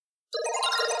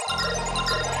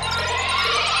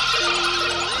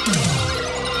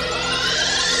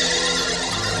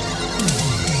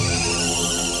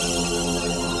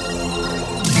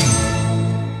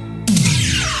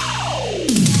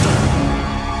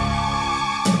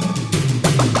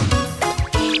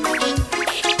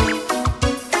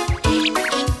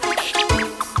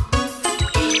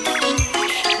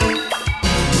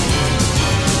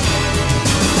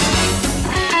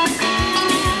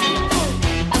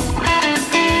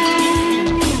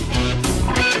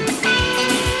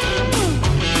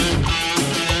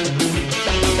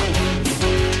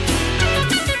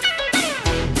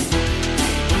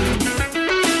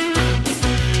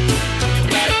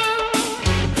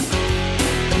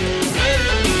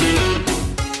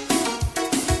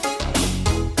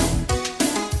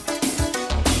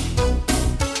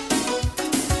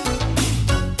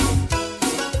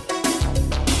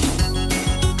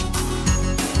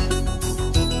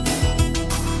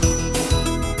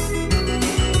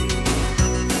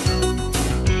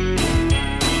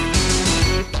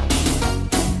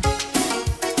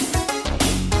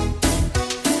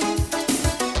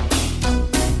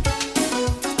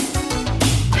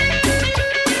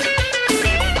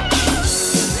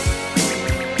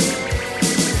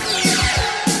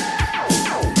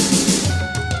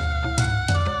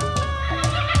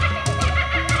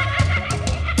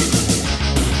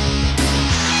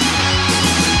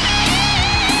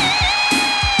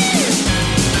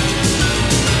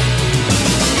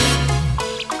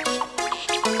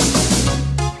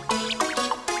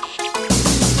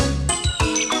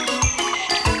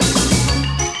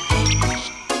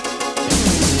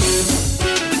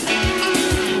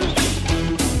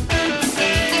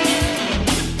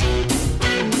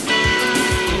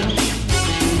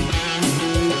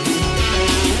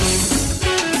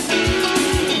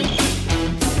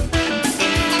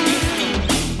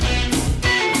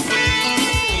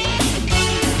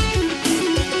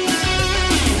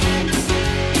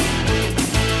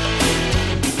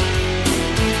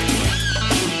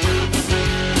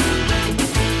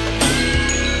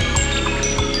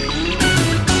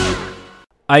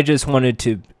I just wanted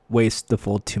to waste the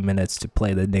full 2 minutes to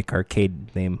play the Nick Arcade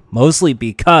theme, mostly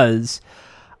because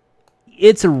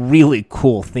it's a really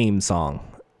cool theme song.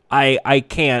 I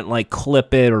can't like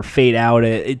clip it or fade out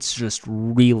it. It's just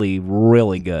really,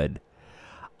 really good.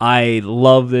 I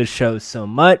love this show so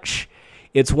much.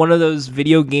 It's one of those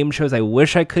video game shows I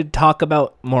wish I could talk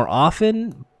about more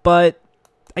often, but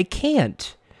I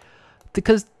can't.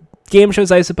 Because game shows,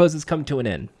 I suppose, has come to an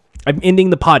end. I'm ending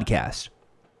the podcast.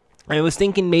 I was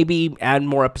thinking maybe add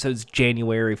more episodes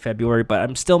January, February,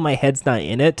 but my head's not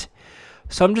in it.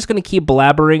 So I'm just going to keep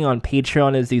blabbering on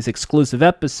Patreon as these exclusive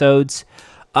episodes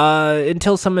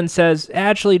until someone says,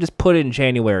 actually, just put it in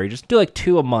January. Just do like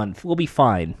 2 a month. We'll be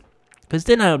fine. Because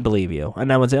then I would believe you.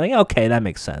 And I would say, like, okay, that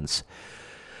makes sense.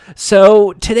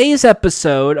 So today's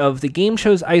episode of the Game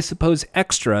Shows, I Suppose,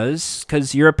 Extras,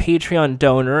 because you're a Patreon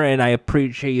donor and I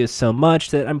appreciate you so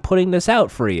much that I'm putting this out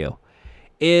for you,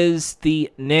 is the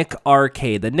Nick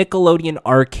Arcade, the Nickelodeon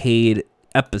Arcade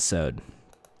episode.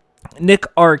 Nick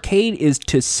Arcade is,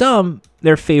 to some,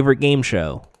 their favorite game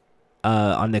show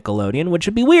on Nickelodeon, which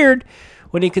would be weird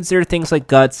when you consider things like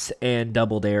Guts and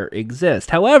Double Dare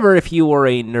exist. However, if you were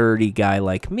a nerdy guy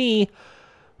like me,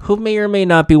 who may or may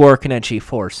not be working at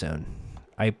G4 soon,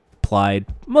 I applied,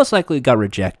 most likely got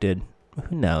rejected,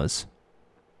 who knows.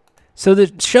 So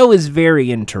the show is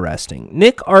very interesting.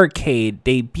 Nick Arcade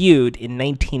debuted in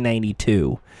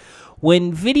 1992,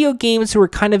 when video games were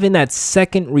kind of in that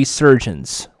second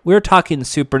resurgence. We're talking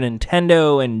Super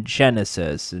Nintendo and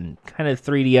Genesis and kind of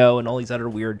 3DO and all these other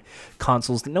weird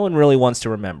consoles that no one really wants to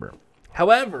remember.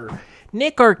 However,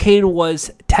 Nick Arcade was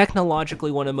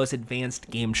technologically one of the most advanced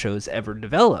game shows ever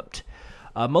developed.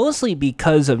 Mostly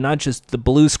because of not just the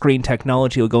blue screen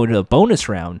technology that would go into the bonus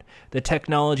round, the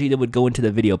technology that would go into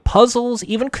the video puzzles,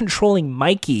 even controlling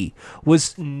Mikey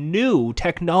was new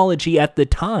technology at the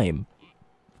time.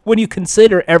 When you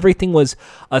consider everything was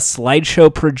a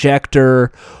slideshow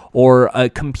projector or a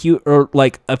computer, or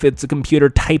like if it's a computer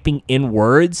typing in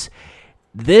words,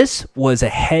 this was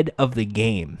ahead of the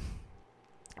game.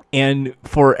 And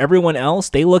for everyone else,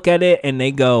 they look at it and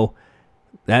they go,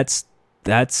 that's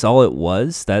all it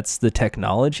was? That's the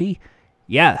technology?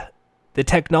 Yeah, the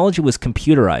technology was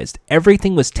computerized.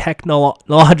 Everything was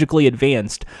technologically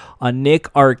advanced on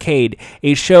Nick Arcade,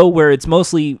 a show where it's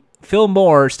mostly Phil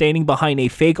Moore standing behind a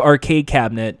fake arcade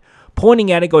cabinet,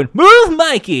 pointing at it, going, "Move,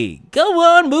 Mikey! Go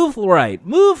on, move right,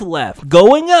 move left,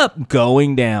 going up,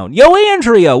 going down. Yo,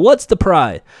 Andrea, what's the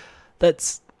prize?"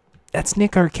 That's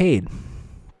Nick Arcade.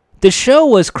 The show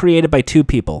was created by 2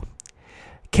 people,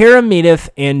 Kara Mediff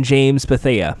and James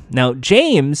Bethea. Now,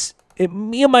 James,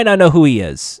 you might not know who he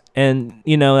is, and,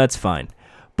 that's fine.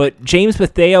 But James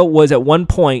Bethea was at one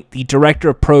point the director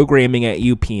of programming at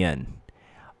UPN.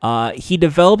 He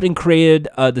developed and created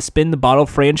the Spin the Bottle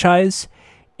franchise,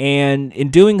 and in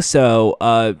doing so,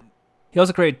 he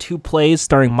also created 2 plays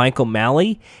starring Mike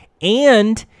O'Malley,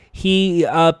 and he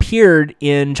appeared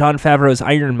in Jon Favreau's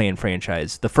Iron Man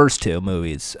franchise, the first 2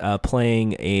 movies,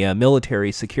 playing a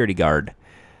military security guard,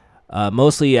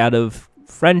 mostly out of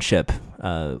friendship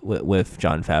with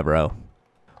Jon Favreau.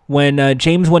 When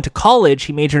James went to college,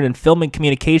 he majored in film and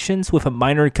communications with a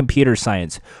minor in computer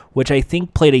science, which I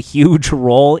think played a huge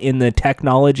role in the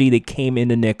technology that came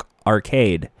into Nick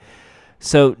Arcade.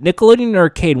 So Nickelodeon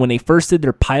Arcade, when they first did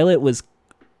their pilot, was,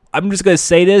 I'm just going to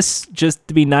say this just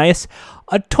to be nice,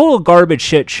 a total garbage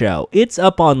shit show. It's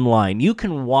up online. You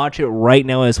can watch it right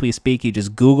now as we speak. You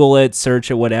just Google it, search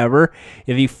it, whatever.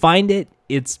 If you find it,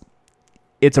 it's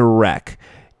a wreck.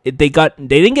 They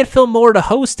didn't get Phil Moore to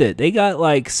host it. They got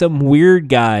like some weird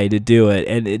guy to do it,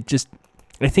 and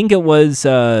I think it was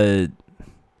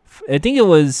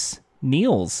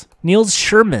Niels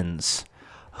Shermans,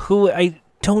 who I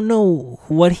don't know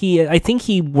what I think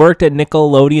he worked at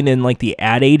Nickelodeon in like the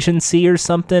ad agency or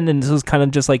something, and this was kind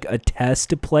of just like a test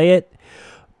to play it.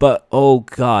 But oh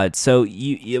god, so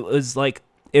it was like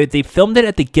they filmed it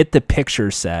at the Get the Picture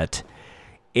set.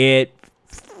 It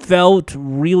felt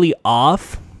really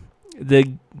off.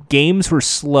 The games were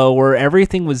slower.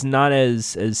 Everything was not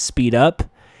as speed up.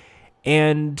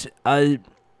 And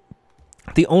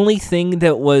the only thing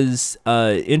that was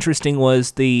interesting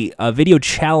was the video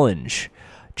challenge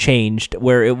changed,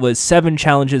 where it was 7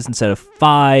 challenges instead of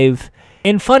 5.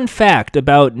 And fun fact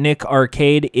about Nick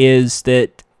Arcade is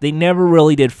that they never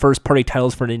really did first-party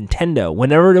titles for Nintendo.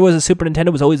 Whenever there was a Super Nintendo,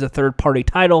 it was always a third-party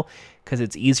title, because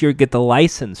it's easier to get the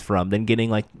license from than getting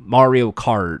like Mario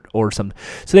Kart or something.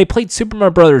 So they played Super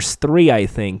Mario Brothers 3, I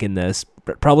think, in this,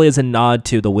 probably as a nod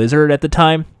to the Wizard at the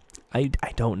time. I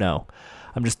don't know.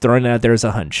 I'm just throwing it out there as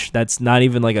a hunch. That's not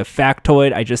even like a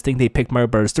factoid. I just think they picked Mario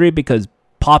Brothers 3 because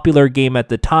popular game at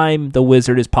the time. The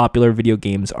Wizard is popular. Video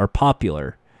games are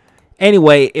popular.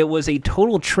 Anyway, it was a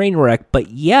total train wreck, but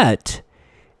yet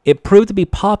it proved to be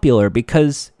popular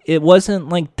because it wasn't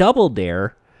like Double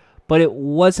Dare, but it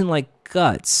wasn't like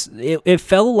Guts. It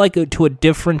felt like to a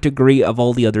different degree of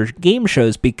all the other game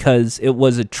shows because it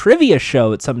was a trivia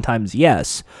show at sometimes,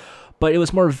 yes, but it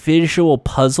was more visual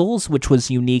puzzles, which was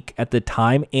unique at the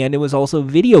time, and it was also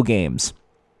video games.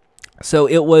 So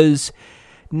it was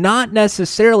not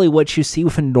necessarily what you see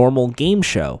with a normal game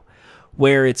show,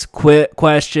 where it's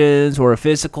questions or a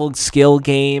physical skill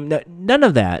game. None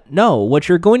of that. No, what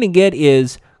you're going to get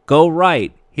is go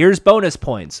right. Here's bonus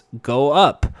points. Go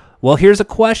up. Well, here's a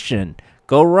question.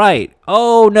 Go right.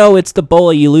 Oh, no, it's the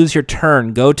bully. You lose your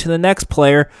turn. Go to the next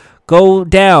player. Go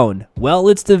down. Well,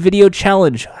 it's the video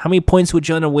challenge. How many points would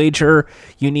you on a wager?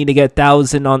 You need to get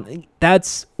 1,000 on.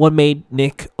 That's what made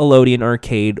Nickelodeon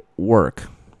Arcade work.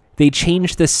 They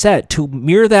changed the set to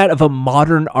mirror that of a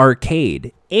modern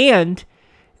arcade. And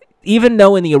even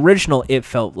though in the original it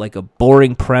felt like a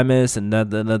boring premise and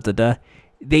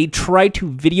they tried to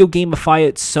video gamify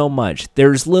it so much.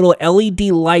 There's little LED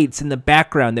lights in the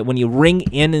background that when you ring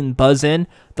in and buzz in,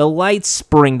 the lights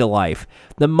spring to life.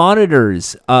 The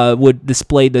monitors would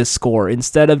display the score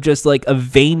instead of just like a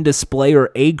vain display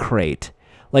or egg crate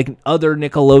like other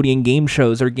Nickelodeon game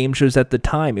shows or game shows at the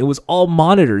time. It was all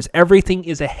monitors. Everything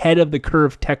is ahead of the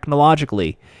curve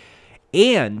technologically.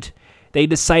 And they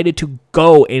decided to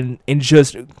go and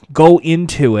just go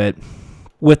into it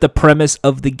with the premise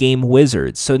of the game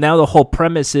Wizards. So now the whole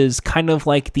premise is kind of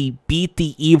like the beat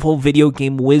the evil video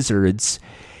game wizards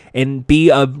and be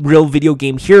a real video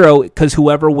game hero, because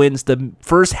whoever wins the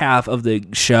first half of the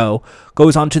show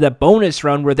goes on to that bonus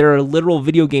round where they're a literal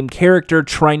video game character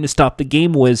trying to stop the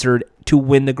game wizard to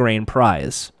win the grand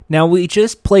prize. Now, we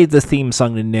just played the theme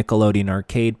song to Nickelodeon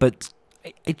Arcade, but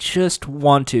I just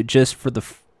want to, just for the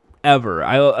ever.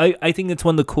 I think it's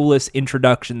one of the coolest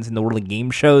introductions in the world of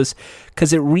game shows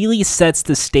because it really sets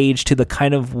the stage to the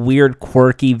kind of weird,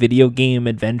 quirky video game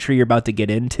adventure you're about to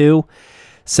get into.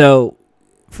 So,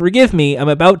 forgive me, I'm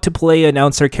about to play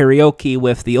announcer karaoke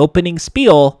with the opening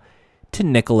spiel to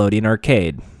Nickelodeon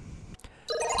Arcade.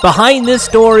 Behind this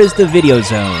door is the Video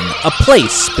Zone, a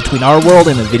place between our world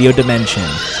and the video dimension.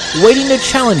 Waiting to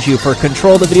challenge you for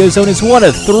control of the Video Zone is one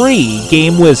of 3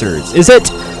 game wizards. Is it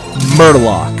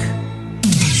Murloc,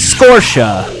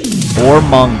 Scotia, or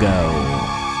Mongo?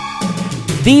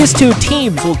 These 2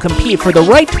 teams will compete for the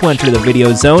right to enter the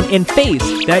Video Zone and face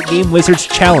that Game Wizards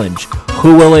challenge.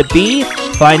 Who will it be?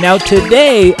 Find out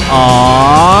today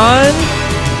on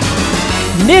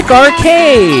Nick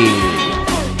Arcade.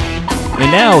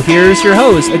 And now here's your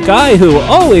host, a guy who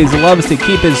always loves to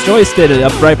keep his joystick in an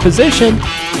upright position,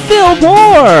 Phil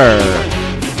Moore.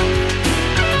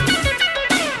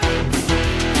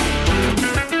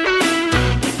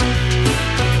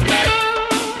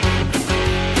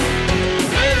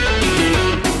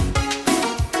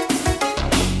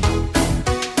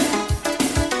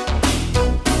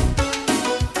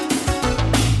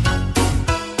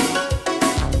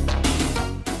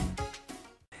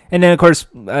 And then, of course,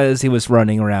 as he was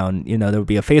running around, there would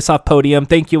be a face-off podium.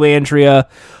 Thank you, Andrea.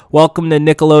 Welcome to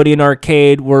Nickelodeon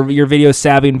Arcade, where your video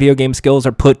savvy and video game skills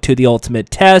are put to the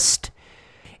ultimate test.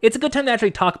 It's a good time to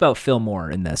actually talk about Phil Moore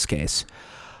in this case.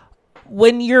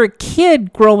 When you're a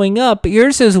kid growing up,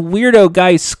 here's this weirdo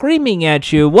guy screaming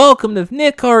at you, welcome to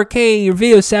Nick Arcade, your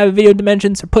video savvy, video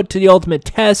dimensions are put to the ultimate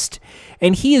test.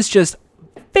 And he is just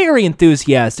very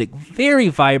enthusiastic, very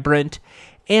vibrant.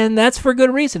 And that's for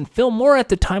good reason. Phil Moore at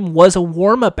the time was a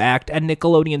warm-up act at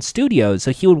Nickelodeon Studios.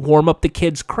 So he would warm up the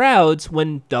kids' crowds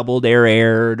when Double Dare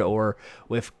aired, or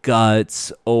with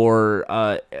Guts, or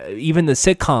even the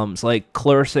sitcoms like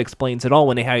Clarissa Explains It All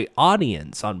when they had an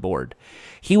audience on board.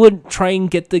 He would try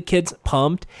and get the kids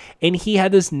pumped, and he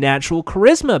had this natural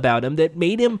charisma about him that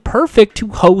made him perfect to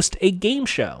host a game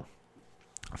show.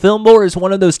 Phil Moore is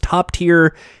one of those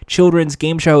top-tier children's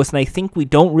game shows, and I think we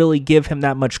don't really give him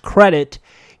that much credit,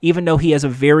 even though he has a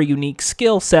very unique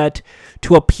skill set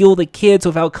to appeal to kids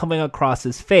without coming across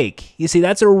as fake. You see,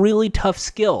 that's a really tough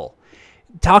skill.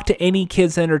 Talk to any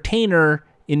kids entertainer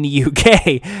in the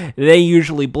UK, they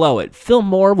usually blow it. Phil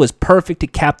Moore was perfect to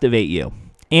captivate you.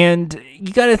 And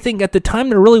you got to think, at the time,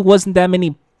 there really wasn't that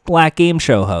many black game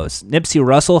show hosts. Nipsey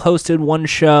Russell hosted one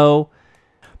show.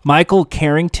 Michael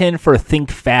Carrington for Think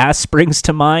Fast springs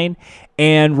to mind,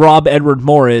 and Rob Edward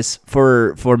Morris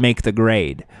for Make the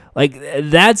Grade. Like,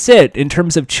 that's it in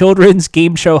terms of children's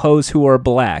game show hosts who are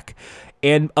black.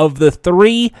 And of the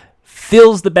 3,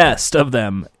 Phil's the best of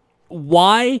them.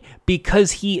 Why?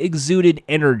 Because he exuded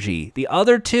energy. The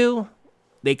other 2,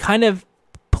 they kind of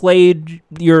played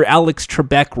your Alex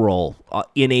Trebek role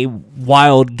in a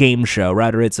wild game show.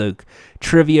 Rather, it's a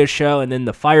trivia show, and then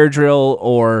the fire drill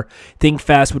or Think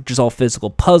Fast, which is all physical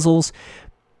puzzles.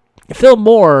 Phil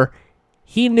Moore,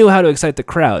 he knew how to excite the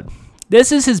crowd.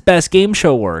 This is his best game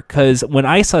show work, because when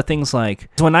I see things like,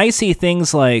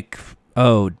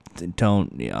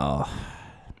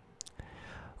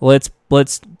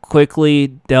 let's quickly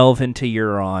delve into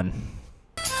You're On.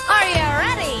 Are you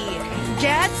ready?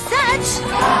 Get set.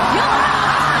 You're on!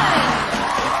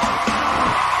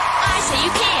 I say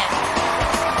you can't.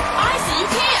 I say you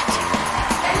can't.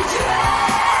 You're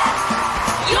on!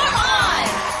 You're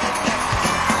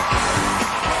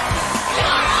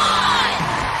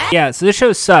on! Yeah, so this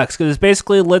show sucks because it's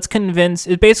basically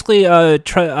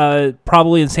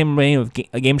probably the same vein of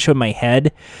a game show in my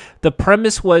head. The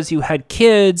premise was you had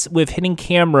kids with hidden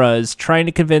cameras trying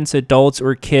to convince adults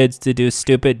or kids to do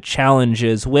stupid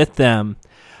challenges with them.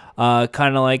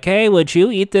 Kind of like, hey, would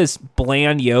you eat this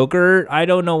bland yogurt? I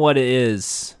don't know what it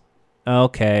is.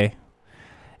 Okay.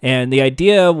 And the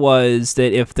idea was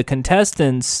that if the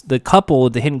contestants, the couple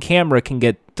with the hidden camera, can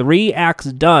get 3 acts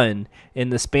done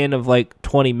in the span of like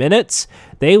 20 minutes,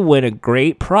 they win a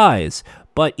great prize.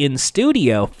 But in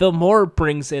studio, Phil Moore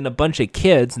brings in a bunch of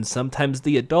kids and sometimes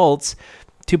the adults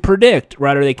to predict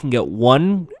whether they can get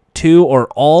 1, 2, or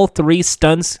all 3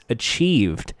 stunts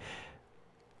achieved.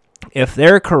 If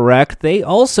they're correct, they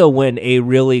also win a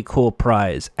really cool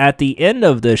prize. At the end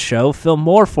of the show, Phil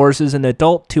Moore forces an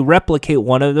adult to replicate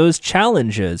one of those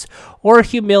challenges or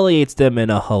humiliates them in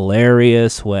a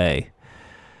hilarious way.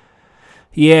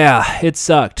 Yeah, it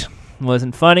sucked. It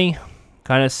wasn't funny.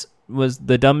 Kind of was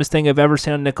the dumbest thing I've ever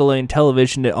seen on Nickelodeon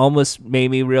television. It almost made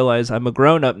me realize I'm a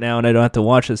grown-up now and I don't have to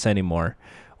watch this anymore,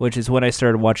 which is when I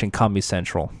started watching Comedy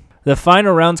Central. The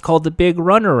final round's called the Big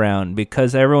Runaround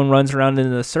because everyone runs around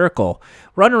in a circle.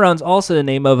 Runaround's also the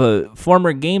name of a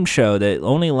former game show that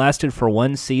only lasted for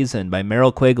 1 season by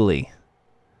Meryl Quigley.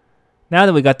 Now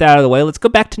that we got that out of the way, let's go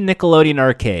back to Nickelodeon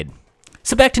Arcade.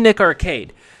 So back to Nick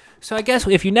Arcade. So I guess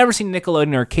if you've never seen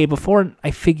Nickelodeon Arcade before, I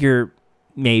figure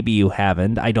maybe you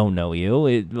haven't. I don't know you.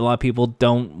 A lot of people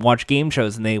don't watch game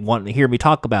shows and they want to hear me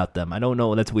talk about them. I don't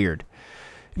know. That's weird.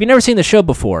 If you've never seen the show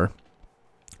before,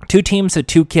 2 teams of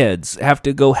 2 kids have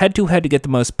to go head-to-head to get the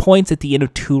most points at the end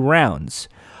of 2 rounds.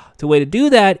 The way to do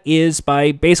that is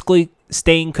by basically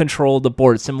staying in control of the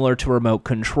board, similar to remote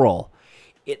control.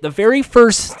 The very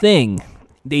first thing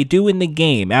they do in the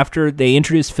game, after they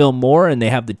introduce Phil Moore and they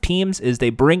have the teams, is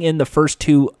they bring in the first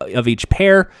 2 of each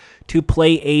pair to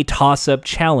play a toss-up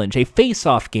challenge, a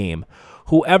face-off game.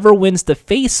 Whoever wins the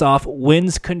face-off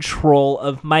wins control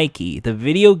of Mikey, the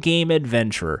video game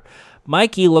adventurer.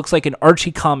 Mikey looks like an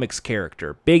Archie Comics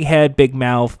character. Big head, big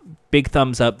mouth, big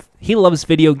thumbs up. He loves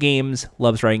video games,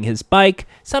 loves riding his bike,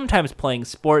 sometimes playing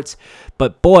sports.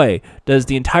 But boy, does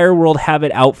the entire world have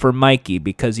it out for Mikey,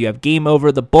 because you have Game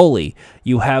Over the Bully.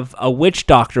 You have a witch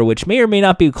doctor, which may or may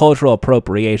not be cultural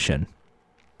appropriation.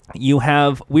 You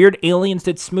have weird aliens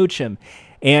that smooch him.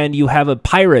 And you have a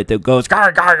pirate that goes,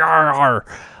 gar, gar, gar, gar,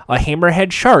 a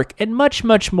hammerhead shark, and much,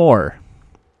 much more.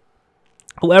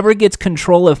 Whoever gets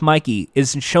control of Mikey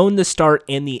is shown the start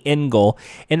and the end goal,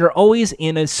 and are always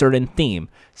in a certain theme,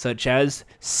 such as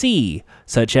sea,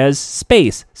 such as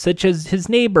space, such as his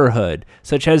neighborhood,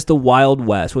 such as the Wild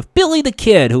West, with Billy the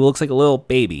Kid, who looks like a little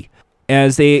baby.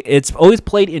 It's always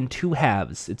played in 2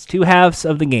 halves. It's 2 halves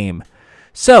of the game.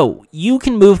 So you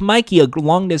can move Mikey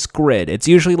along this grid. It's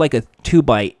usually like a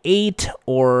 2x8,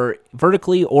 or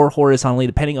vertically or horizontally,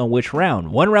 depending on which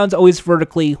round. 1 round's always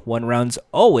vertically, 1 round's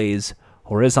always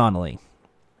horizontally.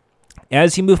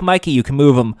 As you move Mikey, you can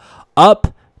move him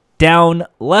up, down,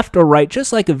 left, or right,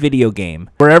 just like a video game.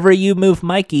 Wherever you move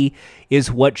Mikey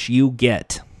is what you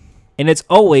get. And it's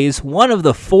always one of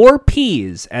the 4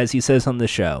 P's, as he says on the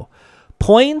show: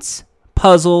 points,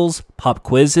 puzzles, pop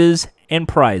quizzes, and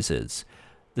prizes.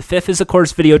 The 5th is, of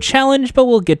course, video challenge, but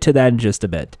we'll get to that in just a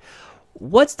bit.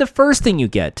 What's the first thing you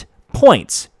get?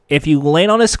 Points. If you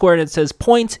land on a square and it says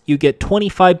points, you get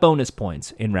 25 bonus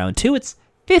points. In round 2, it's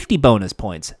 50 bonus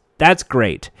points. That's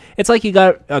great. It's like you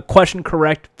got a question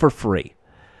correct for free.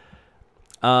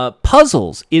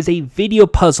 Puzzles is a video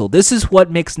puzzle. This is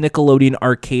what makes Nickelodeon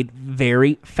Arcade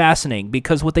very fascinating,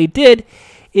 because what they did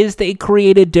is they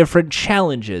created different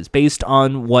challenges based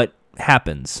on what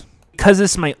happens. Because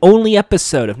this is my only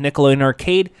episode of Nickelodeon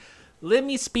Arcade, let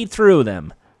me speed through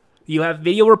them. You have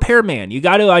Video Repairman. You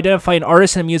got to identify an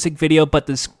artist in a music video, but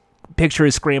this picture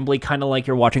is scrambly, kind of like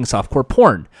you're watching softcore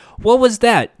porn. What was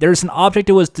that? There's an object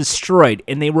that was destroyed,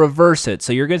 and they reverse it.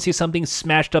 So you're going to see something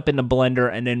smashed up in a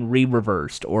blender and then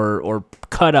re-reversed or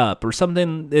cut up or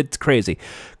something. It's crazy.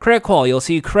 Credit quality. You'll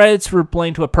see credits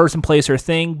relating to a person, place, or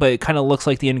thing, but it kind of looks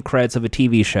like the end credits of a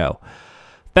TV show.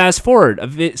 Fast forward,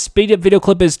 speed up video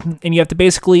clip is, and you have to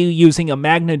basically using a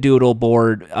Magnadoodle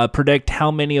board predict how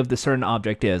many of the certain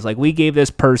object is. Like we gave this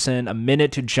person a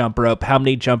minute to jump rope. How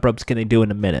many jump ropes can they do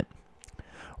in a minute?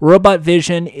 Robot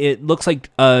vision, it looks like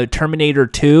Terminator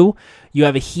 2. You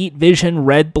have a heat vision,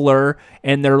 red blur,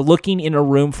 and they're looking in a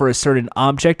room for a certain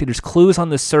object. There's clues on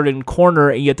the certain corner,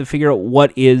 and you have to figure out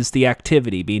what is the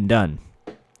activity being done.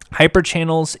 Hyper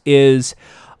channels is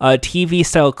TV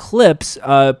style clips,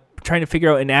 trying to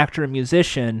figure out an actor, a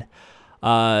musician,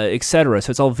 etc.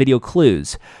 So it's all video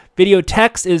clues. Video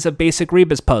text is a basic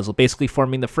rebus puzzle, basically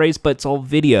forming the phrase, but it's all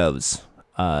videos.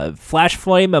 Flash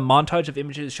frame, a montage of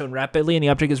images shown rapidly, and the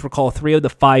object is recall 3 of the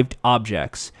 5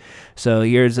 objects. So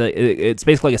it's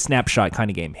basically like a snapshot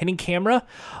kind of game. Hidden camera,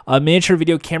 a miniature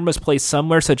video camera is placed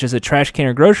somewhere, such as a trash can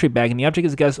or grocery bag, and the object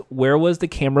is to guess where was the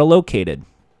camera located.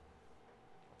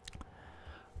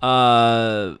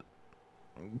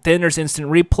 Then there's instant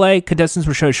replay. Contestants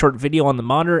were shown a short video on the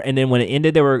monitor, and then when it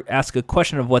ended, they were asked a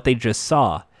question of what they just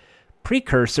saw.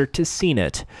 Precursor to seen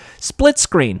it. Split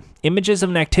screen. Images of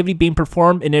an activity being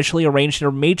performed initially arranged in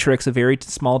a matrix of very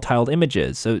small tiled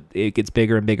images, so it gets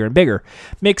bigger and bigger and bigger.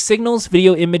 Mixed signals.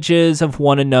 Video images of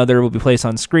one another will be placed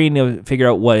on screen to figure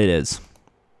out what it is.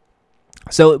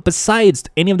 So besides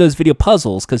any of those video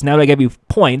puzzles, because now I give you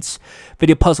points,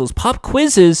 video puzzles, pop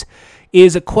quizzes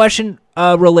is a question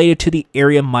related to the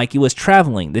area Mikey was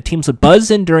traveling. The teams would buzz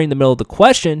in during the middle of the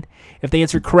question. If they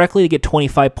answer correctly, they get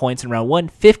 25 points in round 1,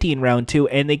 50 in round 2,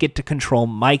 and they get to control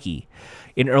Mikey.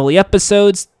 In early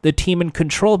episodes, the team in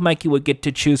control of Mikey would get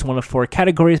to choose one of 4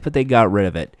 categories, but they got rid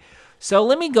of it. So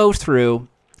let me go through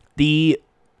the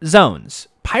zones.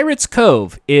 Pirates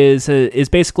Cove is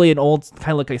basically an old,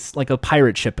 kind of like a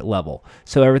pirate ship level.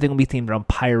 So everything will be themed around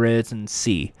pirates and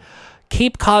sea.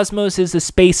 Cape Cosmos is the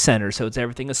space center, so it's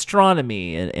everything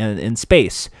astronomy and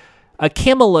space.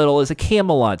 Camelot is a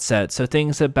Camelot set, so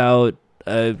things about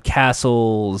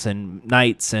castles and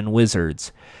knights and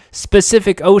wizards.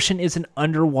 Pacific Ocean is an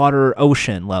underwater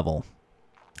ocean level.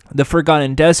 The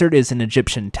Forgotten Desert is an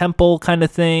Egyptian temple kind of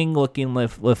thing, looking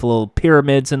with little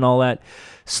pyramids and all that.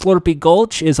 Slurpy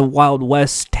Gulch is a Wild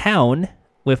West town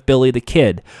with Billy the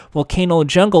Kid. Volcano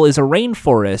Jungle is a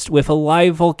rainforest with a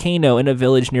live volcano in a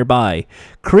village nearby.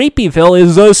 Creepyville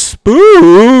is a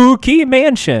spooky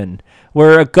mansion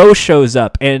where a ghost shows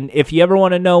up. And if you ever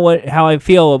want to know how I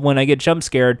feel when I get jump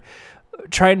scared,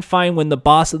 try and find when the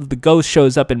boss of the ghost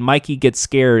shows up and Mikey gets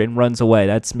scared and runs away.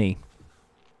 That's me.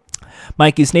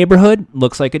 Mikey's Neighborhood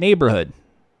looks like a neighborhood.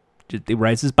 He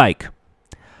rides his bike.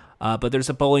 But there's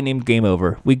a bowling named Game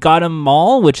Over. We Got 'em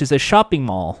Mall, which is a shopping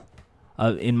mall.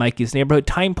 In Mikey's Neighborhood.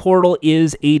 Time Portal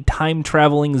is a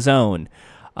time-traveling zone,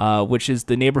 which is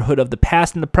the neighborhood of the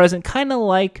past and the present, kind of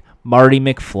like Marty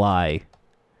McFly.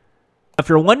 If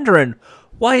you're wondering,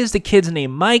 why is the kid's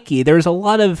name Mikey? There's a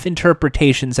lot of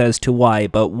interpretations as to why,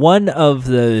 but one of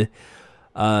the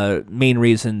main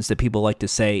reasons that people like to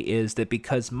say is that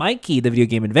because Mikey, the video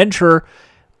game adventurer,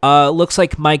 looks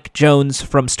like Mike Jones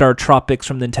from Star Tropics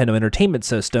from Nintendo Entertainment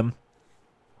System.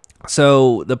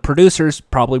 So the producers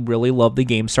probably really loved the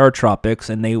game Star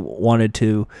Tropics, and they wanted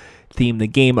to theme the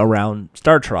game around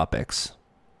Star Tropics.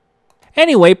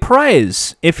 Anyway,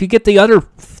 prize. If you get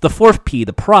the fourth P,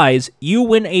 the prize, you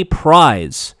win a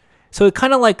prize. So it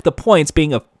kind of like the points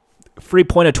being a free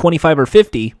point of 25 or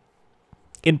 50.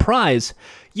 In prize,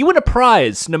 you win a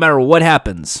prize no matter what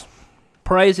happens.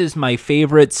 Prize is my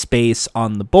favorite space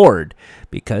on the board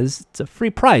because it's a free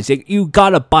prize. You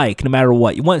got a bike no matter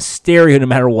what. You want stereo no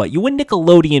matter what. You win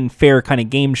Nickelodeon Fair kind of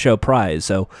game show prize.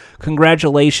 So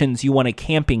congratulations, you won a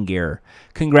camping gear.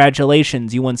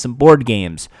 Congratulations, you won some board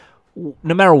games.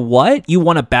 No matter what, you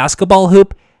won a basketball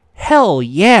hoop. Hell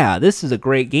yeah, this is a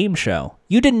great game show.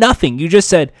 You did nothing. You just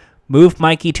said, move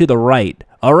Mikey to the right.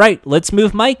 All right, let's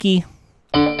move Mikey.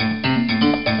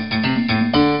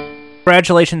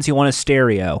 Congratulations, you won a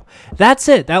stereo. That's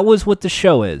it. That was what the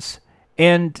show is.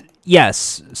 And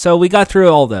yes, so we got through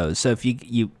all those. So if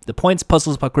you the points,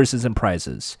 puzzles, pop quizzes, and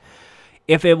prizes.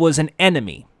 If it was an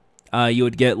enemy, you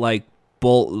would get like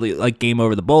Game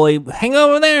Over the Bully. Hang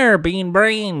over there, Bean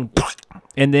Brain.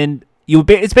 And then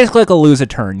it's basically like a lose a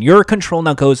turn. Your control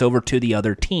now goes over to the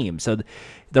other team. So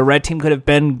the red team could have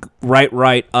been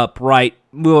right, up, right.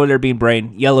 Move over there, Bean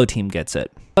Brain. Yellow team gets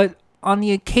it. But on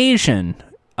the occasion,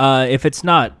 if it's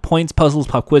not points, puzzles,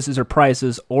 pop quizzes, or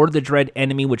prizes, or the dread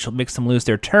enemy which makes them lose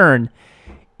their turn,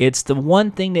 it's the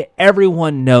one thing that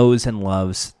everyone knows and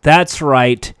loves. That's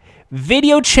right,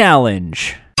 Video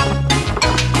Challenge.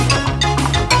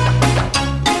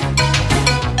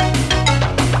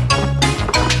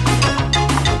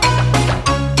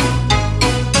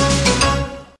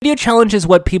 Video Challenge is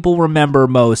what people remember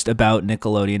most about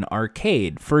Nickelodeon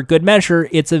Arcade. For good measure,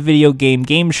 it's a video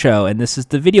game show, and this is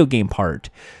the video game part.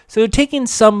 So taking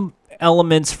some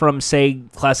elements from, say,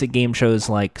 classic game shows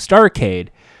like Starcade,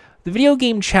 the Video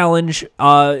Game Challenge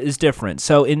is different.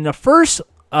 So in the first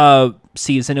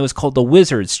season, it was called the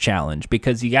Wizards Challenge,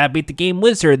 because you gotta beat the game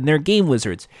wizard, and they're game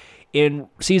wizards. In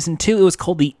season 2, it was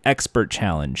called the Expert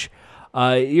Challenge.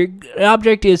 Your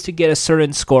object is to get a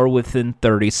certain score within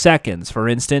 30 seconds. For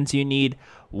instance, you need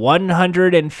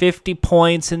 150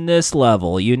 points in this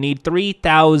level. You need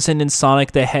 3,000 in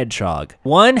Sonic the Hedgehog.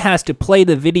 One has to play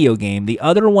the video game. The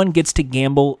other one gets to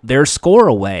gamble their score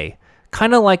away.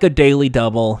 Kind of like a daily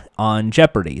double on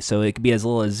Jeopardy. So it could be as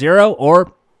little as 0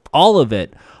 or all of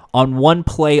it on one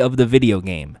play of the video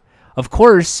game. Of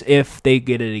course, if they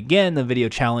get it again, the video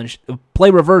challenge, play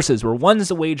reverses, where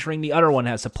one's wagering, the other one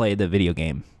has to play the video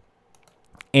game.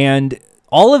 And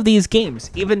all of these games,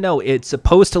 even though it's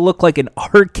supposed to look like an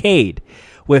arcade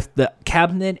with the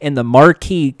cabinet and the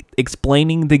marquee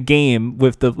explaining the game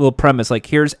with the little premise, like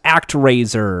here's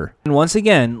ActRaiser. And once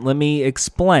again, let me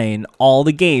explain all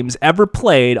the games ever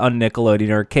played on Nickelodeon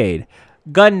Arcade.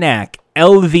 Gunnak,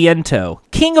 El Viento,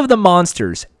 King of the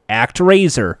Monsters,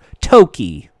 ActRaiser,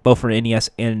 Toki, both for NES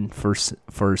and for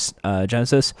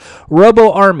Genesis,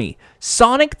 Robo Army,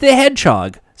 Sonic the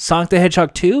Hedgehog, Sonic the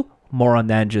Hedgehog 2, more on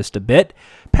that in just a bit,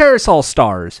 Parasol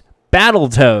Stars,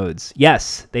 Battletoads,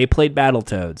 yes, they played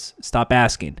Battletoads, stop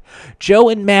asking, Joe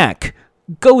and Mac,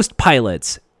 Ghost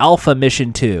Pilots, Alpha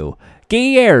Mission 2,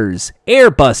 Gayers,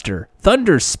 Airbuster,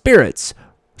 Thunder Spirits,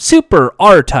 Super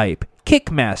R-Type,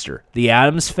 Kickmaster, The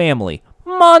Addams Family,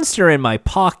 Monster in My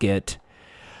Pocket,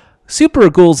 Super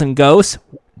Ghouls and Ghosts,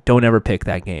 don't ever pick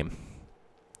that game.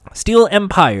 Steel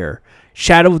Empire,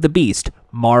 Shadow of the Beast,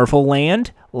 Marvel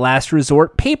Land, Last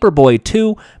Resort, Paperboy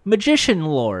 2, Magician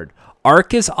Lord,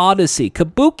 Arcus Odyssey,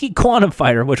 Kabuki Quantum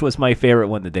Fighter, which was my favorite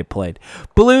one that they played,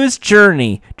 Blues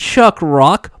Journey, Chuck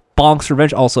Rock, Bonk's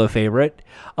Revenge, also a favorite,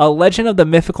 A Legend of the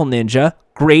Mythical Ninja,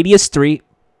 Gradius 3,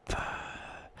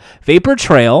 Vapor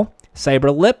Trail,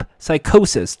 Cyberlip,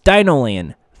 Psychosis,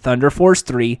 Dinoland, Thunder Force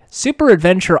 3, Super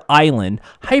Adventure Island,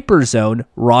 Hyperzone,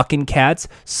 Rockin' Cats,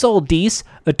 Soul Dees,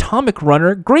 Atomic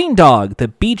Runner, Green Dog, The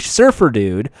Beach Surfer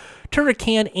Dude,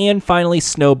 Turrican, and finally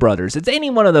Snow Brothers. It's any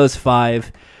one of those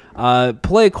 5.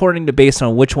 Play according to based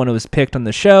on which one was picked on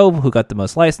the show, who got the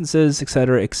most licenses,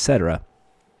 etc., etc.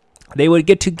 They would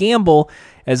get to gamble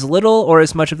as little or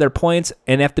as much of their points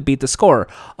and have to beat the score.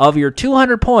 Of your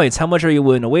 200 points, how much are you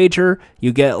willing to wager?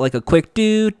 You get like a quick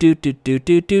do,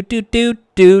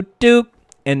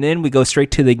 and then we go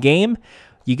straight to the game.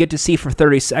 You get to see for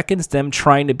 30 seconds them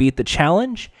trying to beat the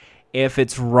challenge. If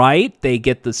it's right, they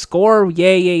get the score.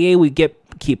 Yay, we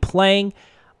keep playing.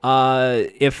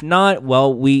 If not,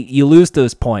 well, you lose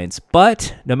those points.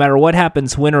 But no matter what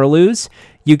happens, win or lose,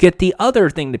 you get the other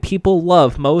thing that people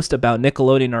love most about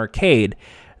Nickelodeon Arcade.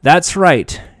 That's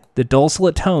right, the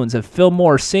dulcet tones of Phil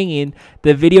Moore singing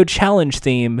the video challenge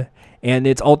theme and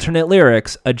its alternate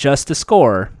lyrics, adjust the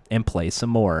score, and play some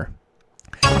more.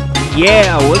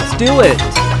 Yeah, let's do it!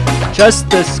 Adjust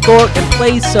the score and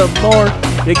play some more.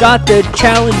 They got the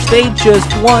challenge they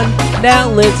just won. Now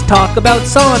let's talk about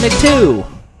Sonic 2.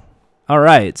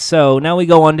 Alright, so now we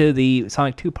go on to the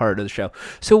Sonic 2 part of the show.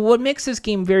 So what makes this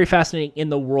game very fascinating in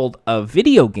the world of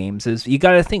video games is you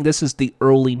gotta think this is the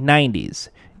early 90s.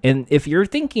 And if you're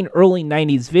thinking early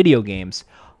 90s video games,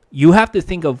 you have to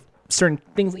think of certain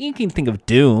things. You can think of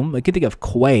Doom, you can think of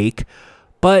Quake,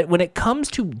 but when it comes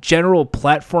to general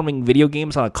platforming video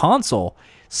games on a console,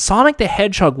 Sonic the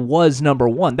Hedgehog was number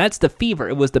one. That's the fever.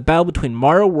 It was the battle between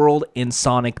Mario World and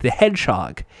Sonic the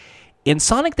Hedgehog. And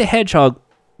Sonic the Hedgehog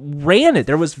ran it.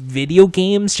 There was video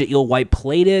games. J.E.L. White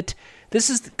played it.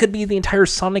 Could be the entire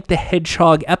Sonic the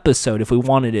Hedgehog episode if we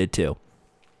wanted it to.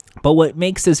 But what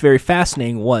makes this very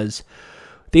fascinating was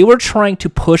they were trying to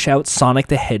push out Sonic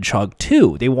the Hedgehog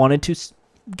 2. They wanted to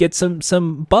get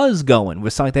some buzz going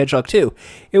with Sonic the Hedgehog 2.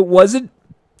 It wasn't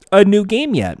a new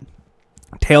game yet.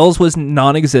 Tails was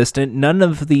non-existent. None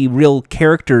of the real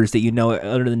characters that you know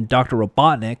other than Dr.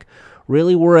 Robotnik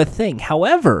really were a thing.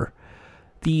 However,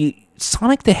 the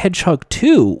Sonic the Hedgehog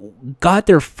 2 got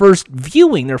their first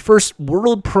viewing, their first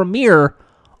world premiere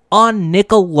on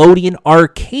Nickelodeon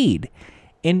Arcade.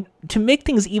 And to make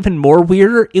things even more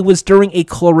weirder, it was during a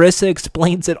Clarissa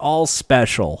Explains It All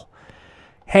special.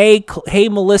 Hey,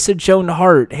 Melissa Joan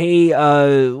Hart. Hey,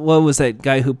 what was that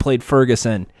guy who played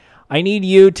Ferguson? I need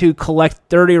you to collect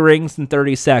 30 rings in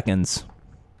 30 seconds.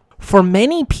 For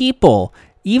many people,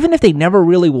 even if they never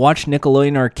really watched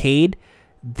Nickelodeon Arcade,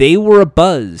 they were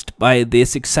buzzed by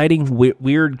this exciting,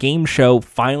 weird game show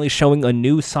finally showing a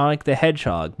new Sonic the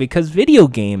Hedgehog, because video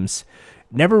games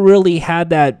never really had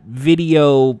that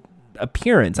video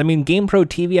appearance. I mean, GamePro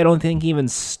TV, I don't think even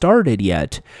started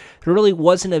yet. There really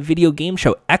wasn't a video game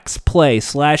show. X-Play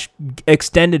 /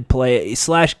 Extended Play /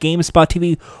 GameSpot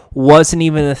TV wasn't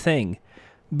even a thing.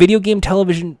 Video game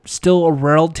television, still a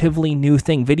relatively new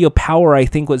thing. Video Power, I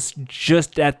think, was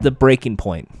just at the breaking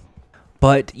point.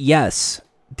 But yes,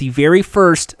 the very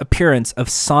first appearance of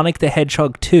Sonic the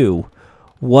Hedgehog 2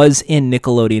 was in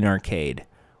Nickelodeon Arcade,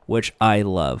 which I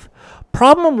love.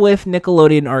 Problem with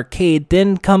Nickelodeon Arcade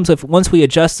then comes with, once we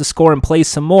adjust the score and play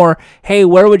some more, hey,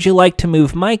 where would you like to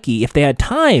move Mikey? If they had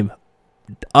time,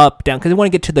 up, down, because they want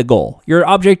to get to the goal. Your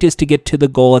object is to get to the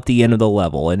goal at the end of the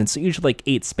level, and it's usually like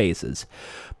 8 spaces.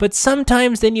 But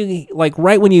sometimes then you, like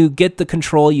right when you get the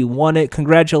control, you won it,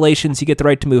 congratulations, you get the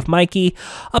right to move Mikey.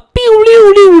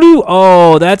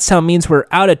 Oh, that sound means we're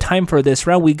out of time for this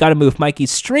round. We got to move Mikey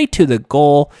straight to the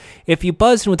goal. If you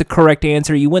buzz in with the correct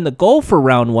answer, you win the goal for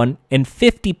round 1 and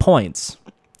 50 points.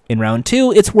 In round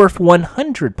 2, it's worth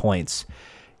 100 points.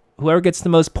 Whoever gets the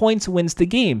most points wins the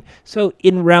game. So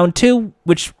in round 2,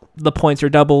 which the points are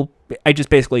double, I just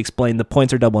basically explained the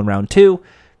points are double in round 2,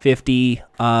 50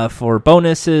 for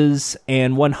bonuses,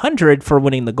 and 100 for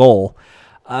winning the goal.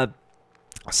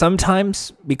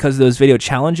 Sometimes, because of those video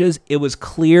challenges, it was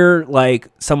clear like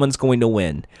someone's going to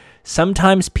win.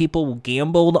 Sometimes people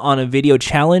gambled on a video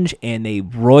challenge and they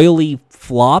royally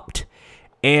flopped.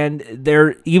 And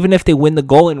even if they win the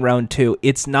goal in round 2,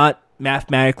 it's not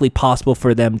mathematically possible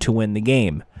for them to win the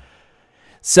game.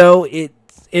 So it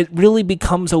really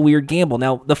becomes a weird gamble.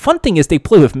 Now, the fun thing is they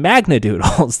play with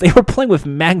Magnadoodles. They were playing with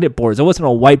magnet boards. It wasn't a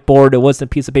whiteboard. It wasn't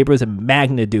a piece of paper. It was a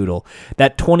Magnadoodle,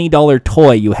 that $20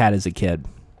 toy you had as a kid.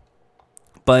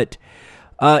 But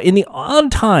in the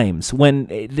odd times when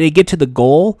they get to the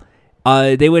goal,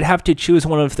 they would have to choose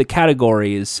one of the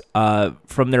categories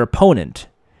from their opponent.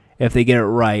 If they get it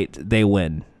right, they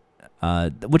win.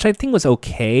 Which I think was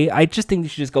okay. I just think they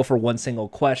should just go for one single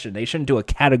question. They shouldn't do a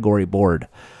category board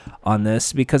on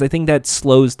this, because I think that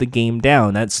slows the game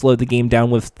down. That slowed the game down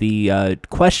with the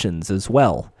questions as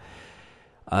well.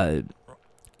 And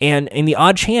in the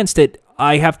odd chance that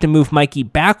I have to move Mikey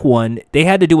back one, they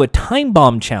had to do a time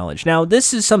bomb challenge. Now,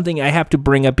 this is something I have to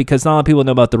bring up because not a lot of people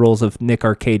know about the rules of Nick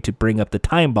Arcade to bring up the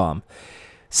time bomb.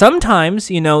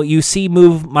 Sometimes, you see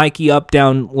move Mikey up,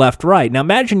 down, left, right. Now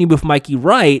imagine you move Mikey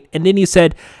right, and then you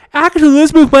said, actually,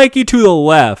 let's move Mikey to the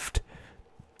left.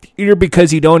 Either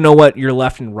because you don't know what your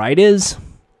left and right is,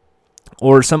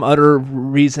 or some other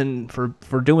reason for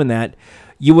doing that,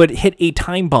 you would hit a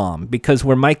time bomb, because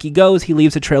where Mikey goes, he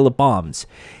leaves a trail of bombs.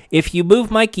 If you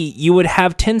move Mikey, you would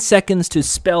have 10 seconds to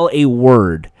spell a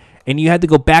word, and you had to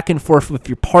go back and forth with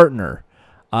your partner.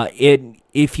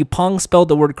 If you Pong spelled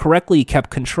the word correctly, you kept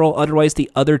control. Otherwise, the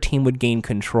other team would gain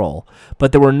control.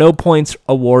 But there were no points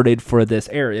awarded for this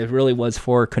error. It really was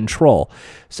for control.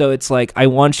 So it's like, I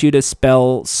want you to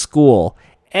spell school.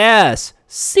 S-C-H-O-O-L.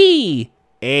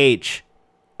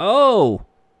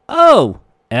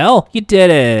 You did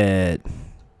it.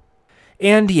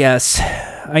 And yes,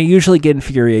 I usually get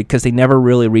infuriated because they never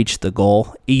really reach the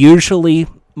goal. Usually,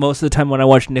 most of the time when I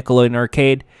watch Nickelodeon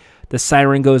Arcade, the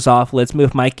siren goes off. Let's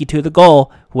move Mikey to the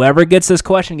goal. Whoever gets this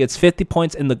question gets 50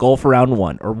 points in the goal for round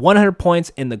 1, or 100 points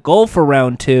in the goal for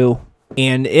round 2.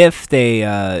 And if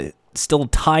they still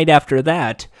tied after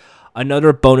that,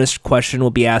 another bonus question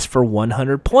will be asked for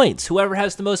 100 points. Whoever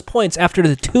has the most points after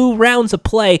the 2 rounds of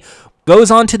play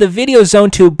goes on to the video zone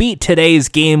to beat today's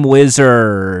game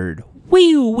wizard.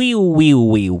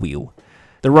 Wee-oo.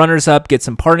 The runners-up get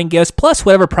some parting gifts, plus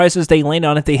whatever prizes they land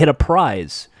on if they hit a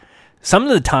prize. Some of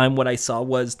the time, what I saw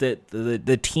was that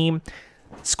the team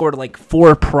scored like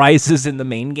 4 prizes in the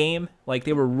main game. Like,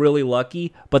 they were really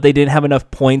lucky, but they didn't have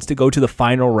enough points to go to the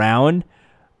final round.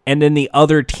 And then the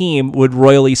other team would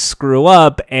royally screw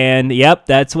up, and yep,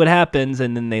 that's what happens,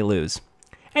 and then they lose.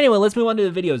 Anyway, let's move on to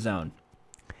the video zone.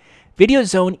 Video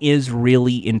zone is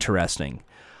really interesting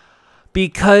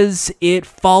because it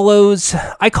follows,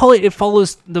 it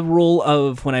follows the rule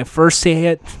of when I first see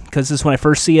it, because this is when I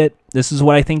first see it, this is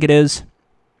what I think it is,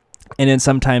 and then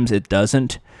sometimes it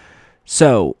doesn't.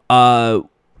 So,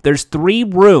 there's 3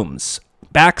 rooms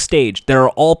backstage that are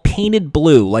all painted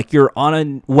blue, like you're on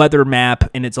a weather map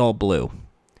and it's all blue.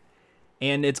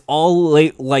 And it's all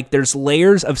like there's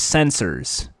layers of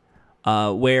sensors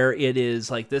where it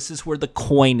is like this is where the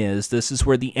coin is. This is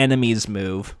where the enemies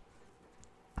move.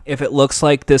 If it looks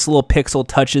like this little pixel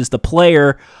touches the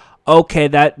player, okay,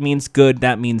 that means good.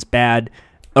 That means bad.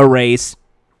 Erase.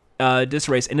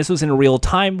 Diserase. And this was in real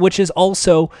time, which is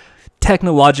also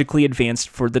technologically advanced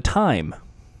for the time.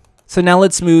 So now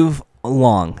let's move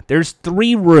along. There's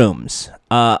 3 rooms.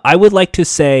 I would like to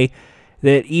say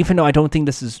that even though I don't think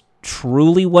this is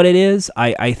truly what it is,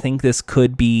 I think this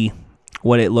could be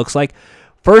what it looks like.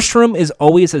 First room is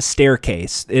always a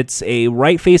staircase. It's a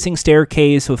right-facing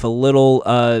staircase with a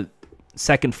little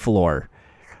second floor.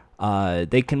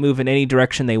 They can move in any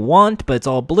direction they want, but it's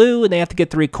all blue, and they have to get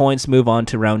 3 coins to move on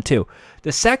to round 2.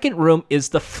 The second room is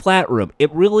the flat room.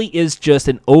 It really is just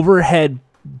an overhead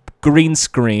green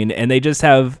screen, and they just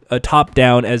have a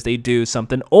top-down as they do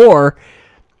something, or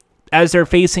as they're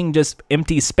facing just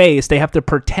empty space, they have to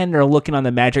pretend they're looking on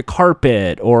the magic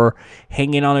carpet or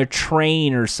hanging on a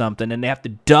train or something, and they have to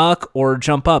duck or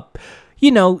jump up.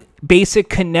 You know, basic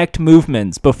Connect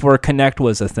movements before Connect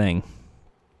was a thing.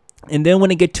 And then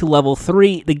when it get to level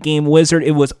 3, the Game Wizard,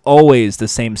 it was always the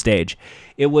same stage.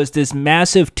 It was this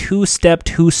massive 2-step,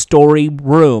 2-story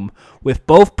room with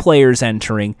both players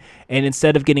entering, and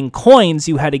instead of getting coins,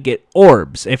 you had to get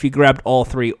orbs. If you grabbed all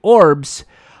 3 orbs,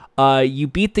 you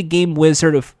beat the Game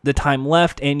Wizard of the time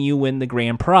left, and you win the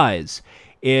grand prize.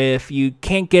 If you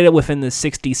can't get it within the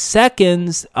 60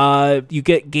 seconds, you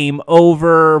get game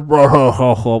over.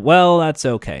 Well, that's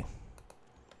okay.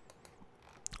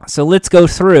 So let's go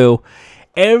through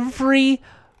every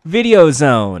video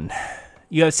zone.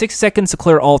 You have 6 seconds to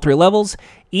clear all 3 levels.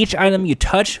 Each item you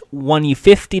touch won you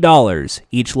 $50.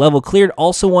 Each level cleared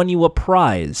also won you a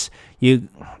prize. You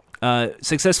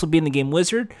successfully being the Game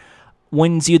Wizard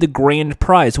wins you the grand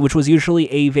prize, which was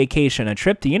usually a vacation, a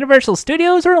trip to Universal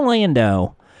Studios or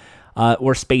Orlando.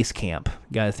 Or Space Camp.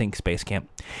 You gotta think Space Camp.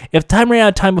 If time ran out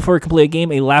of time before you complete a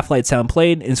game, a laugh light sound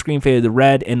played and screen faded to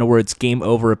red and the words game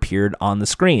over appeared on the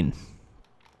screen.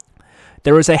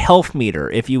 There was a health meter.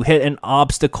 If you hit an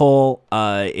obstacle,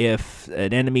 if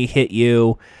an enemy hit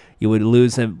you, you would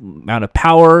lose an amount of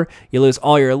power. You lose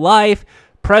all your life.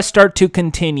 Press start to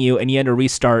continue and you had to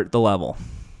restart the level.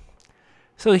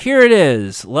 So here it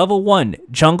is, level 1,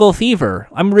 Jungle Fever.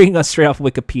 I'm reading us straight off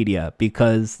Wikipedia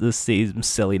because this seems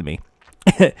silly to me.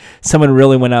 Someone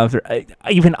really went out of their...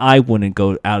 Even I wouldn't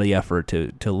go out of the effort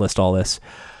to list all this.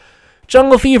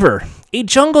 Jungle Fever, a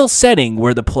jungle setting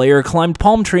where the player climbed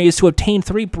palm trees to obtain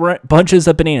 3 bunches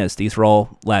of bananas. These were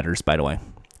all ladders, by the way.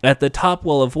 At the top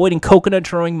while avoiding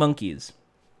coconut-throwing monkeys,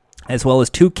 as well as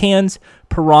toucans,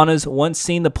 piranhas. Once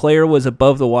seen, the player was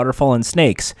above the waterfall, and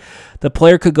snakes. The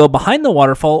player could go behind the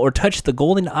waterfall or touch the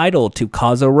golden idol to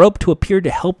cause a rope to appear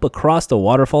to help across the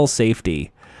waterfall's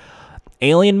safety.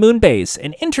 Alien Moon Base,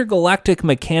 an intergalactic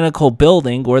mechanical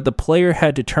building where the player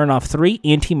had to turn off 3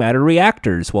 antimatter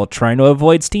reactors while trying to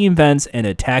avoid steam vents and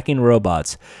attacking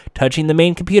robots. Touching the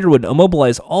main computer would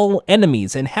immobilize all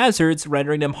enemies and hazards,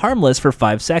 rendering them harmless for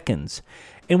 5 seconds.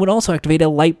 And would also activate a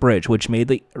light bridge, which made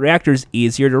the reactors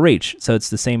easier to reach. So it's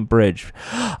the same bridge.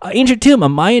 Ancient Tomb, a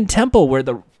Mayan temple where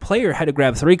the player had to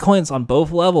grab 3 coins on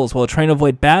both levels while trying to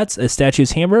avoid bats, a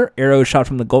statue's hammer, arrows shot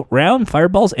from the ground,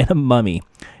 fireballs, and a mummy.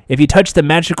 If you touch the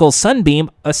magical sunbeam,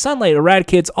 a sunlight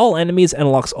eradicates all enemies and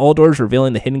unlocks all doors,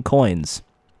 revealing the hidden coins.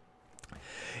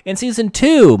 In Season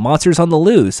 2, Monsters on the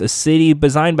Loose, a city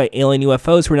designed by alien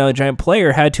UFOs where now the giant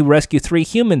player had to rescue 3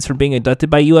 humans from being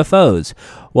abducted by UFOs,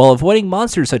 while avoiding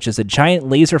monsters such as a giant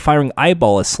laser-firing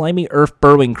eyeball, a slimy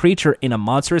earth-burrowing creature, and a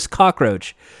monstrous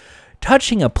cockroach.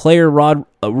 Touching a player rod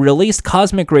released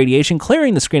cosmic radiation,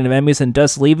 clearing the screen of enemies and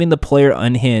thus leaving the player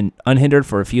unhindered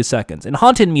for a few seconds. In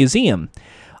Haunted Museum,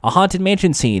 a haunted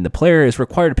mansion scene, the player is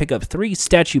required to pick up 3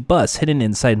 statue busts hidden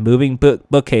inside moving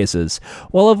bookcases,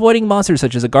 while avoiding monsters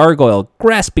such as a gargoyle,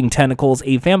 grasping tentacles,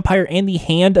 a vampire, and the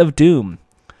Hand of Doom.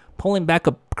 Pulling back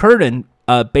a curtain,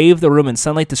 bathe the room in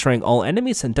sunlight, destroying all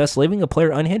enemies, and thus leaving a player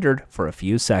unhindered for a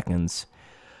few seconds.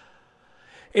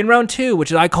 In round 2,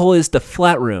 which I call is the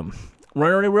flat room,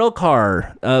 run on a rail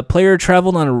car. A player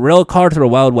traveled on a rail car through a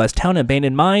Wild West town and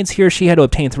abandoned mines. He or she had to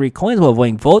obtain 3 coins while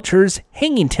avoiding vultures,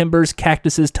 hanging timbers,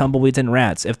 cactuses, tumbleweeds, and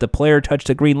rats. If the player touched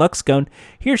a green Lux cone,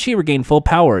 he or she regained full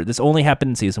power. This only happened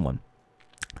in Season 1.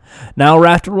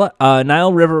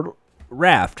 Nile River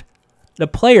Raft. The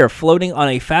player floating on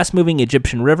a fast-moving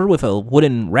Egyptian river with a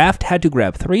wooden raft had to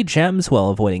grab 3 gems while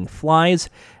avoiding flies,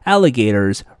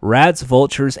 alligators, rats,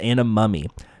 vultures, and a mummy.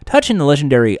 Touching the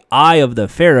legendary Eye of the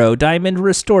Pharaoh, Diamond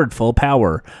restored full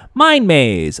power. Mine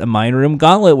Maze, a mine room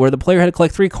gauntlet where the player had to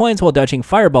collect 3 coins while dodging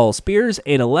fireballs, spears,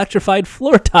 and electrified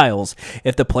floor tiles.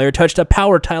 If the player touched a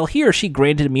power tile, he or she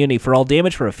granted immunity for all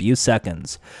damage for a few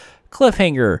seconds.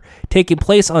 Cliffhanger. Taking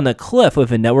place on a cliff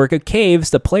with a network of caves,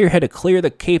 the player had to clear the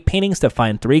cave paintings to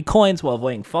find 3 coins while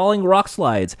avoiding falling rock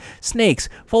slides, snakes,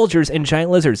 vultures, and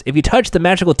giant lizards. If you touch the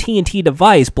magical TNT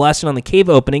device blasted on the cave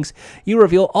openings, you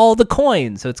reveal all the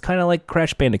coins. So it's kind of like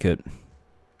Crash Bandicoot.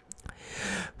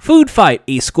 Food fight,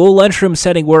 a school lunchroom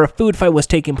setting where a food fight was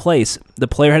taking place. The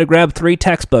player had to grab 3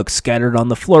 textbooks scattered on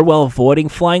the floor while avoiding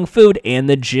flying food and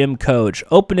the gym coach.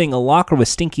 Opening a locker with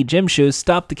stinky gym shoes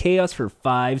stopped the chaos for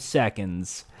 5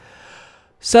 seconds.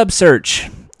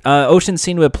 Sub-search. Ocean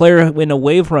scene with a player in a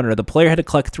wave runner. The player had to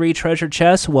collect 3 treasure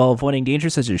chests while avoiding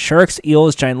dangers such as sharks,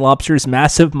 eels, giant lobsters,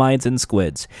 massive mines, and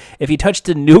squids. If you touched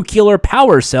a nuclear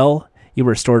power cell, you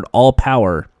restored all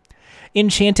power.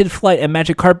 Enchanted Flight, a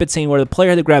magic carpet scene where the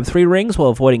player had to grab 3 rings while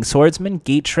avoiding swordsmen,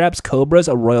 gate traps, cobras,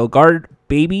 a royal guard,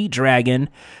 baby dragon,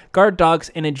 guard dogs,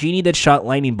 and a genie that shot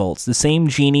lightning bolts. The same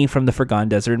genie from the Forgotten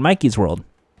Desert in Mikey's World.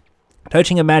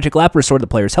 Touching a magic lap restored the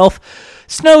player's health.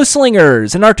 Snow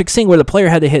Slingers, an Arctic scene where the player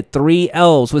had to hit 3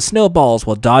 elves with snowballs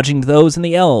while dodging those in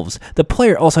the elves. The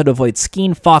player also had to avoid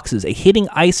skiing foxes, a hitting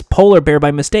ice polar bear by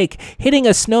mistake. Hitting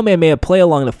a snowman made a play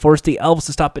along to force the elves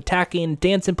to stop attacking and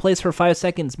dance in place for 5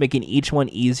 seconds, making each one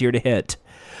easier to hit.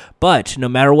 But no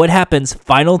matter what happens,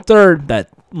 final third, that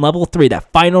level 3,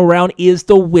 that final round is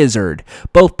the wizard.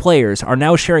 Both players are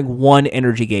now sharing 1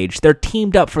 energy gauge. They're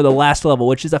teamed up for the last level,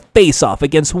 which is a face-off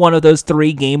against one of those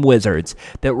 3 game wizards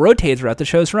that rotates throughout the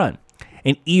show's run.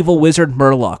 An evil wizard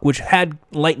Murloc, which had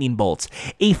lightning bolts.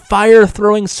 A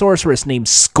fire-throwing sorceress named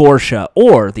Scorsha,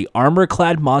 or the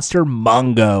armor-clad monster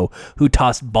Mongo, who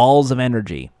tossed balls of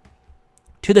energy.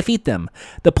 To defeat them,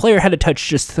 the player had to touch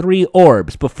just 3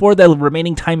 orbs before the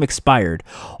remaining time expired,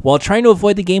 while trying to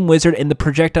avoid the game wizard and the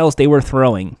projectiles they were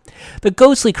throwing. The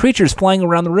ghostly creatures flying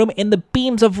around the room and the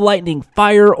beams of lightning,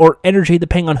 fire, or energy,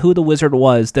 depending on who the wizard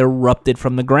was, that erupted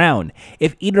from the ground.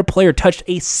 If either player touched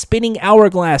a spinning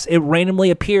hourglass, it randomly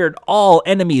appeared. All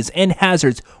enemies and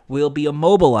hazards will be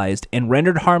immobilized and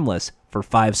rendered harmless for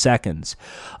 5 seconds.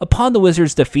 Upon the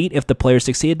wizard's defeat, if the player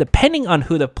succeeded, depending on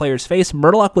who the players faced,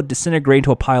 Murloc would disintegrate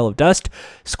into a pile of dust,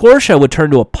 Scorsha would turn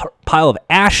to a pile of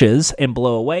ashes and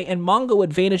blow away, and Mongo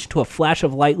would vanish into a flash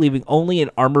of light, leaving only an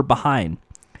armor behind.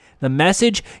 The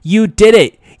message, "You did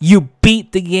it! You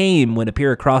beat the game," would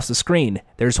appear across the screen.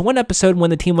 There's one episode when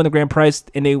the team won the grand prize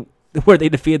where they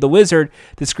defeated the wizard,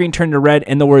 the screen turned to red,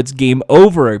 and the words "Game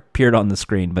Over" appeared on the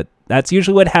screen, but that's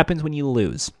usually what happens when you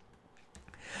lose.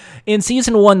 In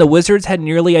Season 1, the Wizards had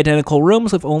nearly identical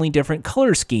rooms with only different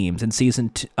color schemes. In Season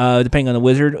 2, depending on the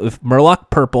Wizard, with Murloc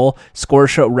purple,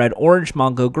 Scorsha red, orange,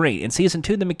 Mongo green. In Season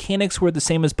 2, the mechanics were the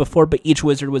same as before, but each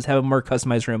Wizard was having a more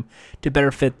customized room to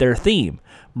better fit their theme.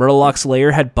 Murloc's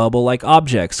lair had bubble-like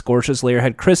objects. Scorsha's lair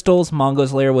had crystals.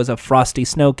 Mongo's lair was a frosty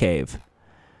snow cave.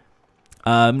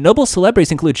 Notable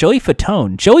celebrities include Joey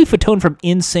Fatone. Joey Fatone from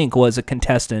NSYNC was a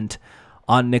contestant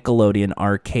on Nickelodeon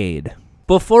Arcade.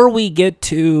 Before we get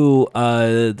to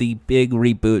the big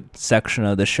reboot section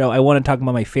of the show, I want to talk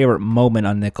about my favorite moment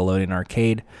on Nickelodeon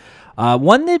Arcade.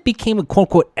 One that became a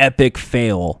quote-unquote epic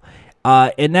fail,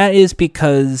 and that is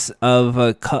because of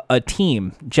a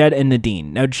team, Jed and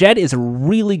Nadine. Now, Jed is a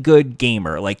really good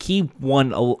gamer. Like, he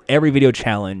won every video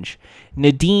challenge.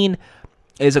 Nadine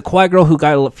is a quiet girl who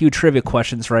got a few trivia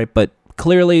questions right, but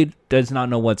clearly does not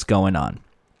know what's going on.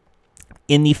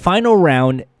 In the final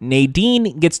round,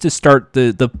 Nadine gets to start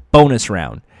the bonus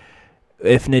round.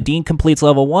 If Nadine completes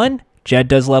level 1, Jed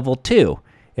does level 2.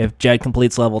 If Jed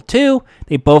completes level 2,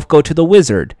 they both go to the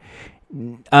wizard.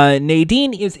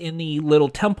 Nadine is in the little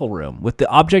temple room with the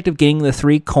object of getting the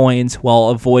 3 coins while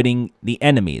avoiding the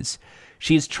enemies.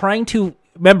 She's trying to...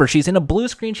 Remember, she's in a blue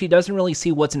screen. She doesn't really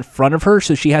see what's in front of her,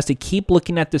 so she has to keep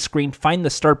looking at the screen, find the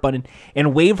start button,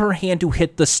 and wave her hand to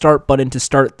hit the start button to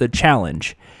start the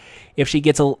challenge. If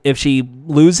she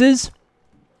loses,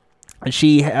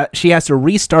 she has to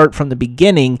restart from the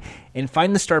beginning and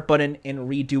find the start button and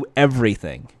redo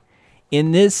everything.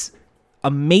 In this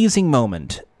amazing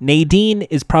moment, Nadine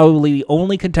is probably the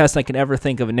only contestant I can ever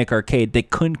think of in Nick Arcade that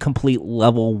couldn't complete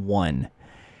level 1.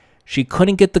 She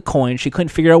couldn't get the coins. She couldn't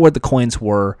figure out where the coins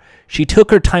were. She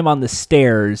took her time on the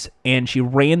stairs, and she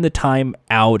ran the time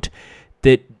out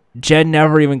that Jed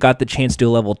never even got the chance to do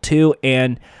level 2.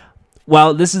 And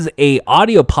while this is a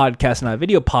audio podcast, not a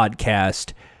video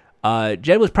podcast,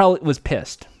 Jed was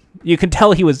pissed. You can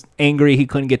tell he was angry he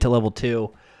couldn't get to level 2.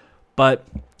 But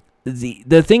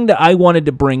the thing that I wanted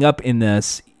to bring up in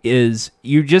this is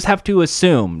you just have to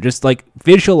assume, just like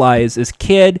visualize this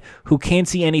kid who can't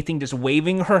see anything, just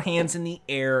waving her hands in the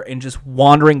air and just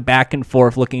wandering back and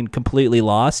forth looking completely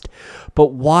lost.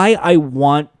 But why I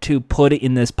want to put it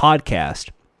in this podcast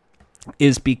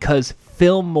is because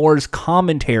Phil Moore's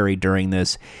commentary during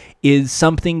this is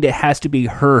something that has to be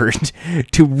heard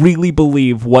to really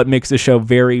believe what makes the show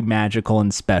very magical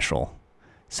and special.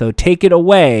 So take it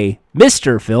away,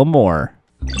 Mr. Phil Moore.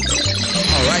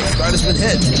 All right, starter's been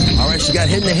hit. All right, she got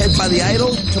hit in the head by the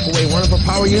idol, took away one of her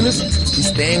power units. She's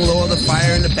staying low on the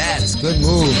fire and the bats. Good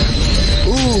move.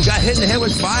 Ooh, got hit in the head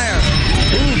with fire.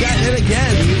 Ooh, got hit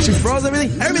again. She froze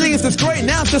everything. Everything is destroyed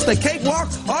now. It's just a cakewalk.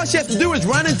 All she has to do is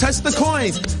run and touch the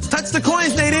coins. Touch the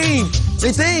coins, Nadine.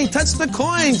 Nadine, touch the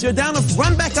coins. You're down to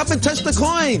run back up and touch the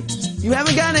coin. You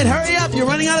haven't gotten it. Hurry up. You're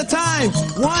running out of time.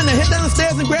 One, and hit down the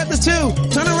stairs and grab the two.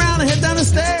 Turn around and hit down the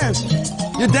stairs.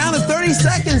 You're down to 30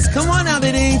 seconds. Come on now,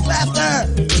 Nadine. Faster.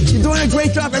 You're doing a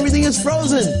great job. Everything is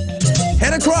frozen.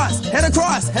 Head across. Head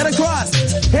across. Head across.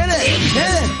 Hit it. Hit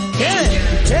it. Hit it.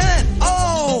 Hit it.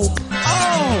 Oh.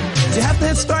 Oh. You have to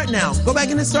hit start now. Go back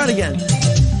and hit start again.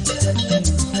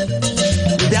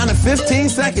 You're down to 15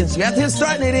 seconds. You have to hit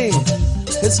start, Nadine.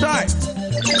 Hit start.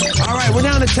 All right, we're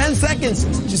down to 10 seconds.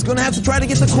 She's going to have to try to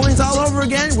get the coins all over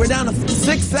again. We're down to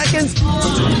 6 seconds. Got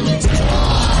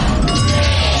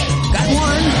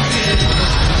one.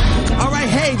 All right,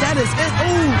 hey, that is it.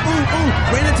 Ooh.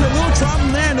 Ran into a little trouble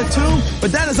there in the two,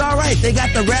 but that is all right. They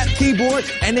got the rap keyboard,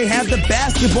 and they have the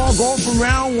basketball going from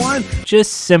round one.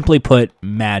 Just simply put,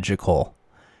 magical.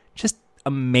 Just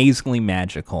amazingly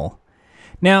magical.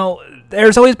 Now,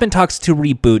 there's always been talks to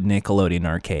reboot Nickelodeon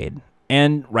Arcade,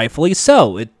 and rightfully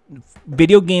so.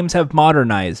 Video games have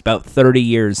modernized about 30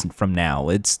 years from now.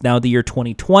 It's now the year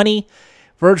 2020.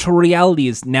 Virtual reality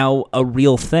is now a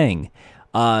real thing.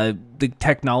 The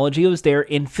technology was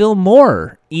there, and Phil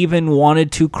Moore even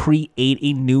wanted to create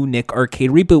a new Nick Arcade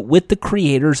reboot with the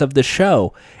creators of the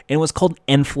show, and it was called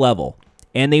Nth Level.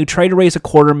 And they tried to raise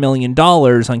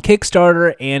 $250,000 on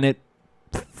Kickstarter, and it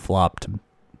flopped.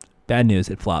 Bad news,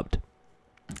 it flopped.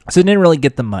 So it didn't really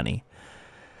get the money.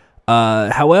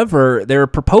 However, their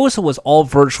proposal was all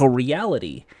virtual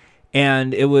reality,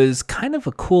 and it was kind of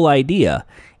a cool idea.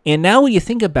 And now when you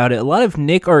think about it, a lot of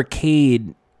Nick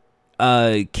Arcade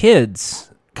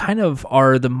kids kind of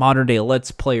are the modern day Let's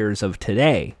Players of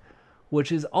today,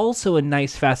 which is also a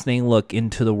nice, fascinating look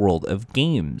into the world of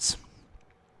games.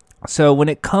 So when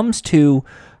it comes to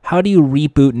how do you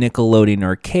reboot Nickelodeon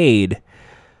Arcade,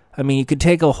 I mean, you could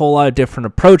take a whole lot of different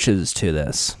approaches to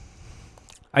this.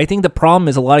 I think the problem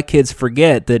is a lot of kids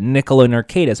forget that Nickelodeon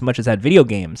Arcade, as much as had video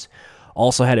games,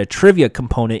 also had a trivia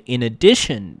component in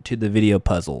addition to the video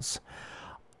puzzles.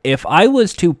 If I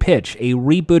was to pitch a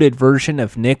rebooted version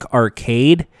of Nick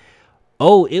Arcade,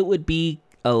 it would be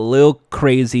a little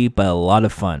crazy, but a lot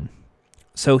of fun.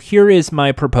 So here is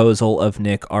my proposal of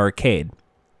Nick Arcade.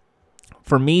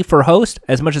 For me, for host,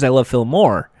 as much as I love Phil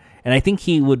Moore, and I think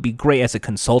he would be great as a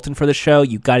consultant for the show,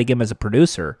 you got to get him as a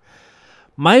producer.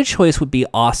 My choice would be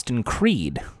Austin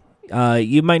Creed.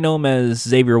 You might know him as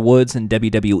Xavier Woods in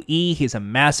WWE. He's a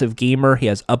massive gamer. He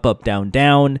has up, up, down,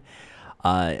 down.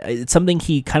 It's something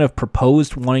he kind of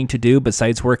proposed wanting to do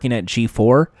besides working at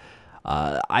G4.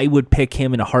 I would pick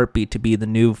him in a heartbeat to be the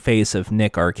new face of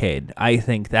Nick Arcade. I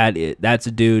think that's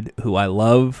a dude who I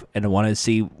love and I want to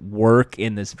see work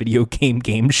in this video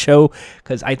game show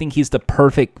because I think he's the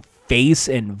perfect face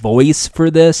and voice for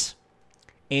this.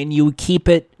 And you keep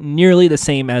it nearly the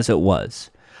same as it was.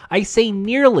 I say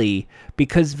nearly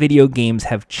because video games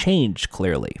have changed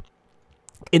clearly.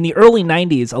 In the early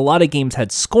 90s, a lot of games had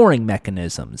scoring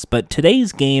mechanisms, but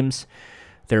today's games,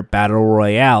 they're battle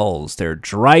royales, they're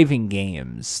driving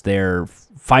games, they're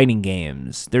fighting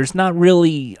games. There's not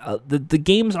really, the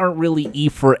games aren't really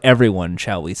for everyone,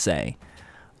 shall we say,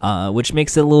 which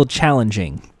makes it a little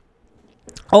challenging.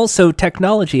 Also,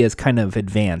 technology has kind of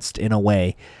advanced in a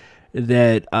way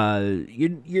that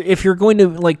if you're going to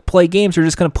like play games, you're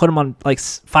just going to put them on like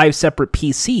 5 separate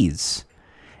PCs.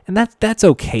 And that's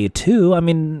okay too. I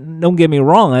mean, don't get me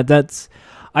wrong.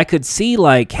 I could see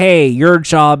like, hey, your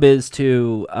job is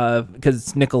to because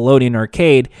it's Nickelodeon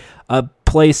Arcade,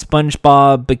 play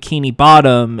SpongeBob Bikini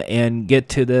Bottom and get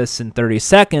to this in 30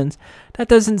 seconds. That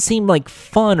doesn't seem like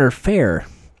fun or fair.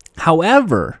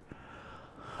 However,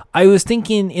 I was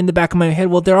thinking in the back of my head,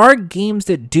 well, there are games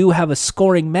that do have a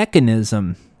scoring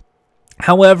mechanism.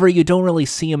 However, you don't really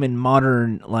see them in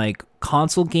modern like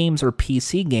console games or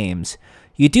PC games.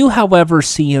 You do, however,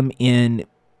 see them in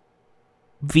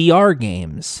VR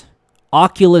games,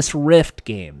 Oculus Rift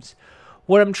games.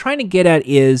 What I'm trying to get at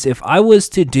is if I was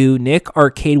to do Nick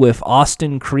Arcade with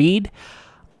Austin Creed,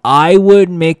 I would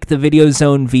make the Video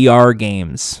Zone VR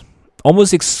games,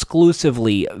 almost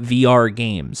exclusively VR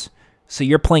games. So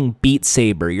you're playing Beat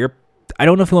Saber. I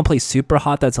don't know if you want to play Super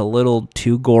Hot. That's a little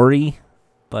too gory,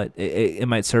 but it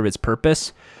might serve its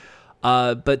purpose.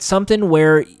 But something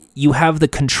where you have the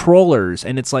controllers,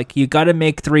 and it's like you got to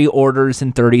make 3 orders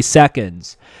in 30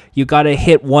 seconds. You got to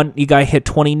hit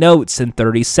 20 notes in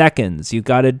 30 seconds. You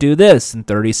got to do this in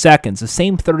 30 seconds. The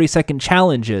same 30-second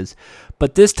challenges,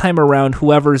 but this time around,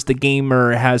 whoever's the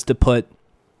gamer has to put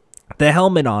the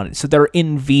helmet on it, so they're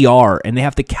in VR, and they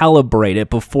have to calibrate it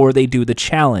before they do the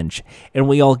challenge, and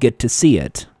we all get to see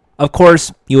it. Of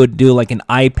course, you would do like an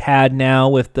iPad now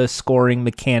with the scoring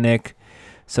mechanic.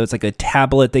 So it's like a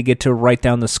tablet they get to write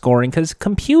down the scoring because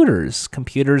computers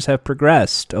have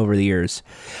progressed over the years.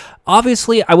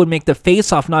 Obviously, I would make the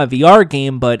Face Off not a VR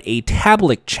game, but a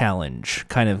tablet challenge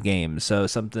kind of game. So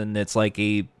something that's like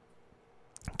a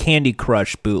Candy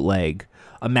Crush bootleg,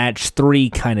 a match 3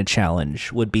 kind of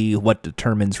challenge would be what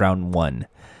determines round 1.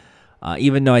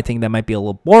 Even though I think that might be a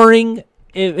little boring,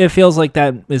 it feels like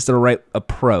that is the right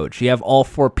approach. You have all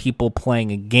 4 people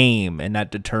playing a game, and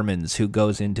that determines who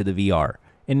goes into the VR.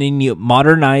 And then you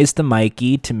modernize the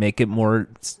Mikey to make it more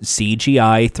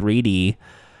CGI 3D.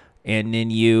 And then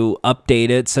you update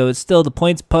it. So it's still the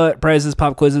points, prizes,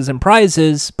 pop quizzes, and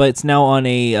prizes. But it's now on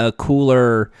a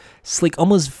cooler, sleek,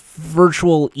 almost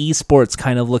virtual esports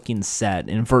kind of looking set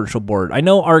and virtual board. I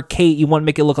know arcade, you want to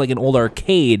make it look like an old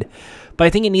arcade. But I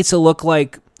think it needs to look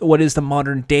like what is the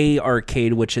modern day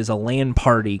arcade, which is a LAN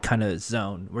party kind of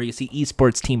zone. Where you see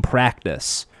esports team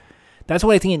practice. That's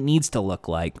what I think it needs to look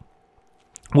like.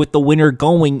 With the winner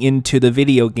going into the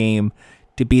video game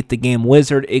to beat the game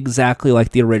wizard exactly like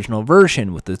the original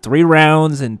version with the 3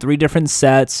 rounds and 3 different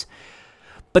sets.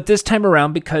 But this time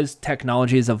around, because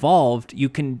technology has evolved, you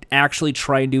can actually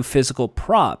try and do physical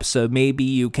props. So maybe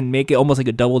you can make it almost like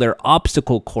a double dare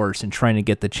obstacle course in trying to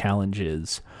get the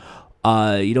challenges.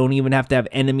 You don't even have to have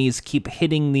enemies keep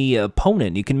hitting the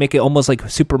opponent. You can make it almost like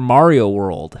Super Mario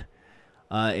World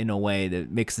in a way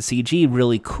that makes the CG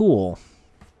really cool.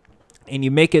 And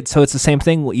you make it so it's the same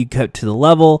thing. You get to the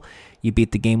level, you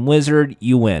beat the game wizard,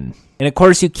 you win. And of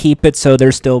course you keep it so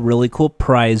there's still really cool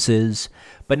prizes.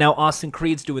 But now Austin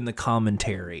Creed's doing the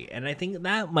commentary. And I think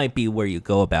that might be where you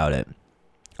go about it.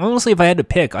 Honestly, if I had to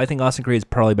pick, I think Austin Creed's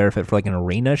probably better fit for like an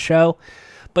arena show.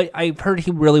 But I've heard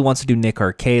he really wants to do Nick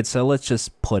Arcade, so let's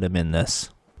just put him in this.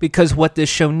 Because what this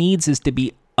show needs is to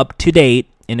be up to date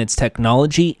in its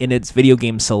technology, in its video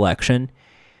game selection.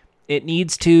 It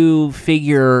needs to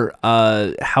figure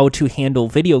how to handle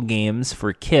video games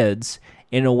for kids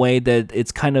in a way that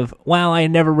it's kind of, well, I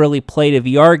never really played a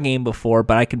VR game before,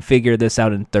 but I can figure this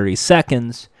out in 30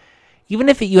 seconds. Even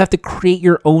if you have to create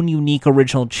your own unique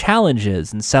original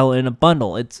challenges and sell it in a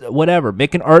bundle, it's whatever.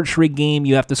 Make an archery game,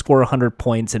 you have to score 100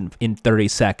 points in 30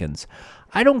 seconds.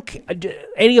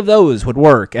 Any of those would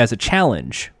work as a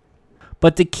challenge.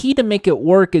 But the key to make it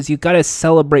work is you got to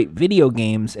celebrate video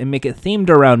games and make it themed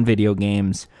around video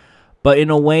games, but in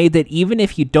a way that even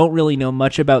if you don't really know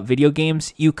much about video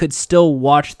games, you could still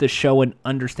watch the show and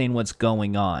understand what's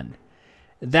going on.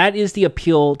 That is the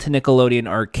appeal to Nickelodeon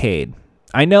Arcade.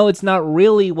 I know it's not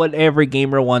really what every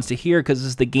gamer wants to hear because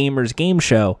it's the gamer's game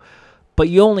show, but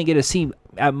you only get to see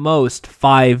at most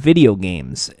 5 video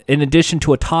games, in addition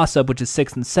to a toss-up, which is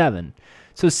 6 and 7.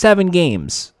 So 7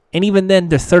 games. And even then,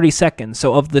 they're 30 seconds.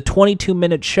 So of the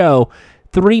 22-minute show,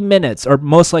 3 minutes are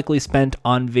most likely spent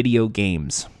on video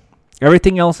games.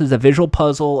 Everything else is a visual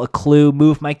puzzle, a clue,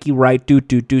 move Mikey right, do.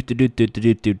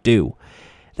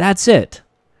 That's it.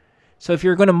 So if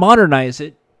you're going to modernize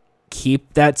it,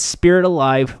 keep that spirit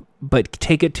alive, but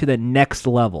take it to the next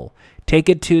level. Take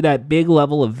it to that big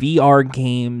level of VR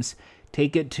games.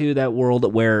 Take it to that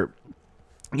world where,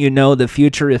 you know, the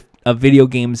future of video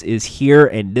games is here,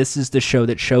 and this is the show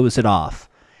that shows it off.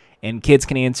 And kids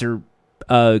can answer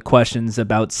questions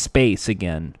about space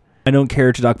again. I don't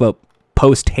care to talk about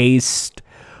post-haste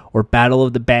or Battle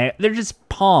of the Band. They're just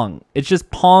Pong. It's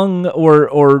just Pong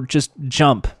or just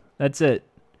Jump. That's it.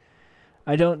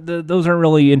 Those aren't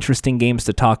really interesting games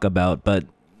to talk about, but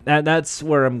that's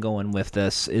where I'm going with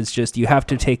this. It's just you have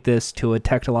to take this to a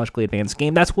technologically advanced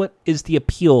game. That's what is the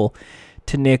appeal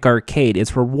to Nick Arcade.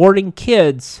 It's rewarding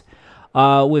kids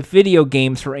with video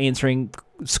games for answering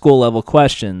school-level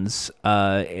questions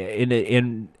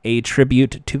in a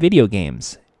tribute to video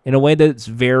games in a way that's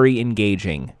very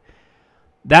engaging.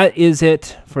 That is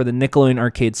it for the Nickelodeon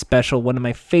Arcade Special, one of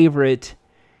my favorite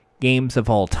games of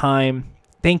all time.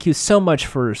 Thank you so much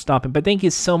for stopping, thank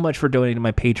you so much for donating to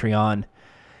my Patreon.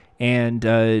 And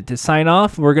to sign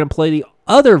off, we're going to play the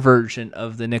other version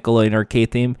of the Nickelodeon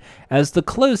Arcade theme as the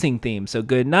closing theme. So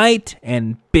good night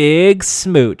and big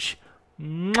smooch.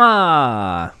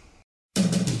 Mwah!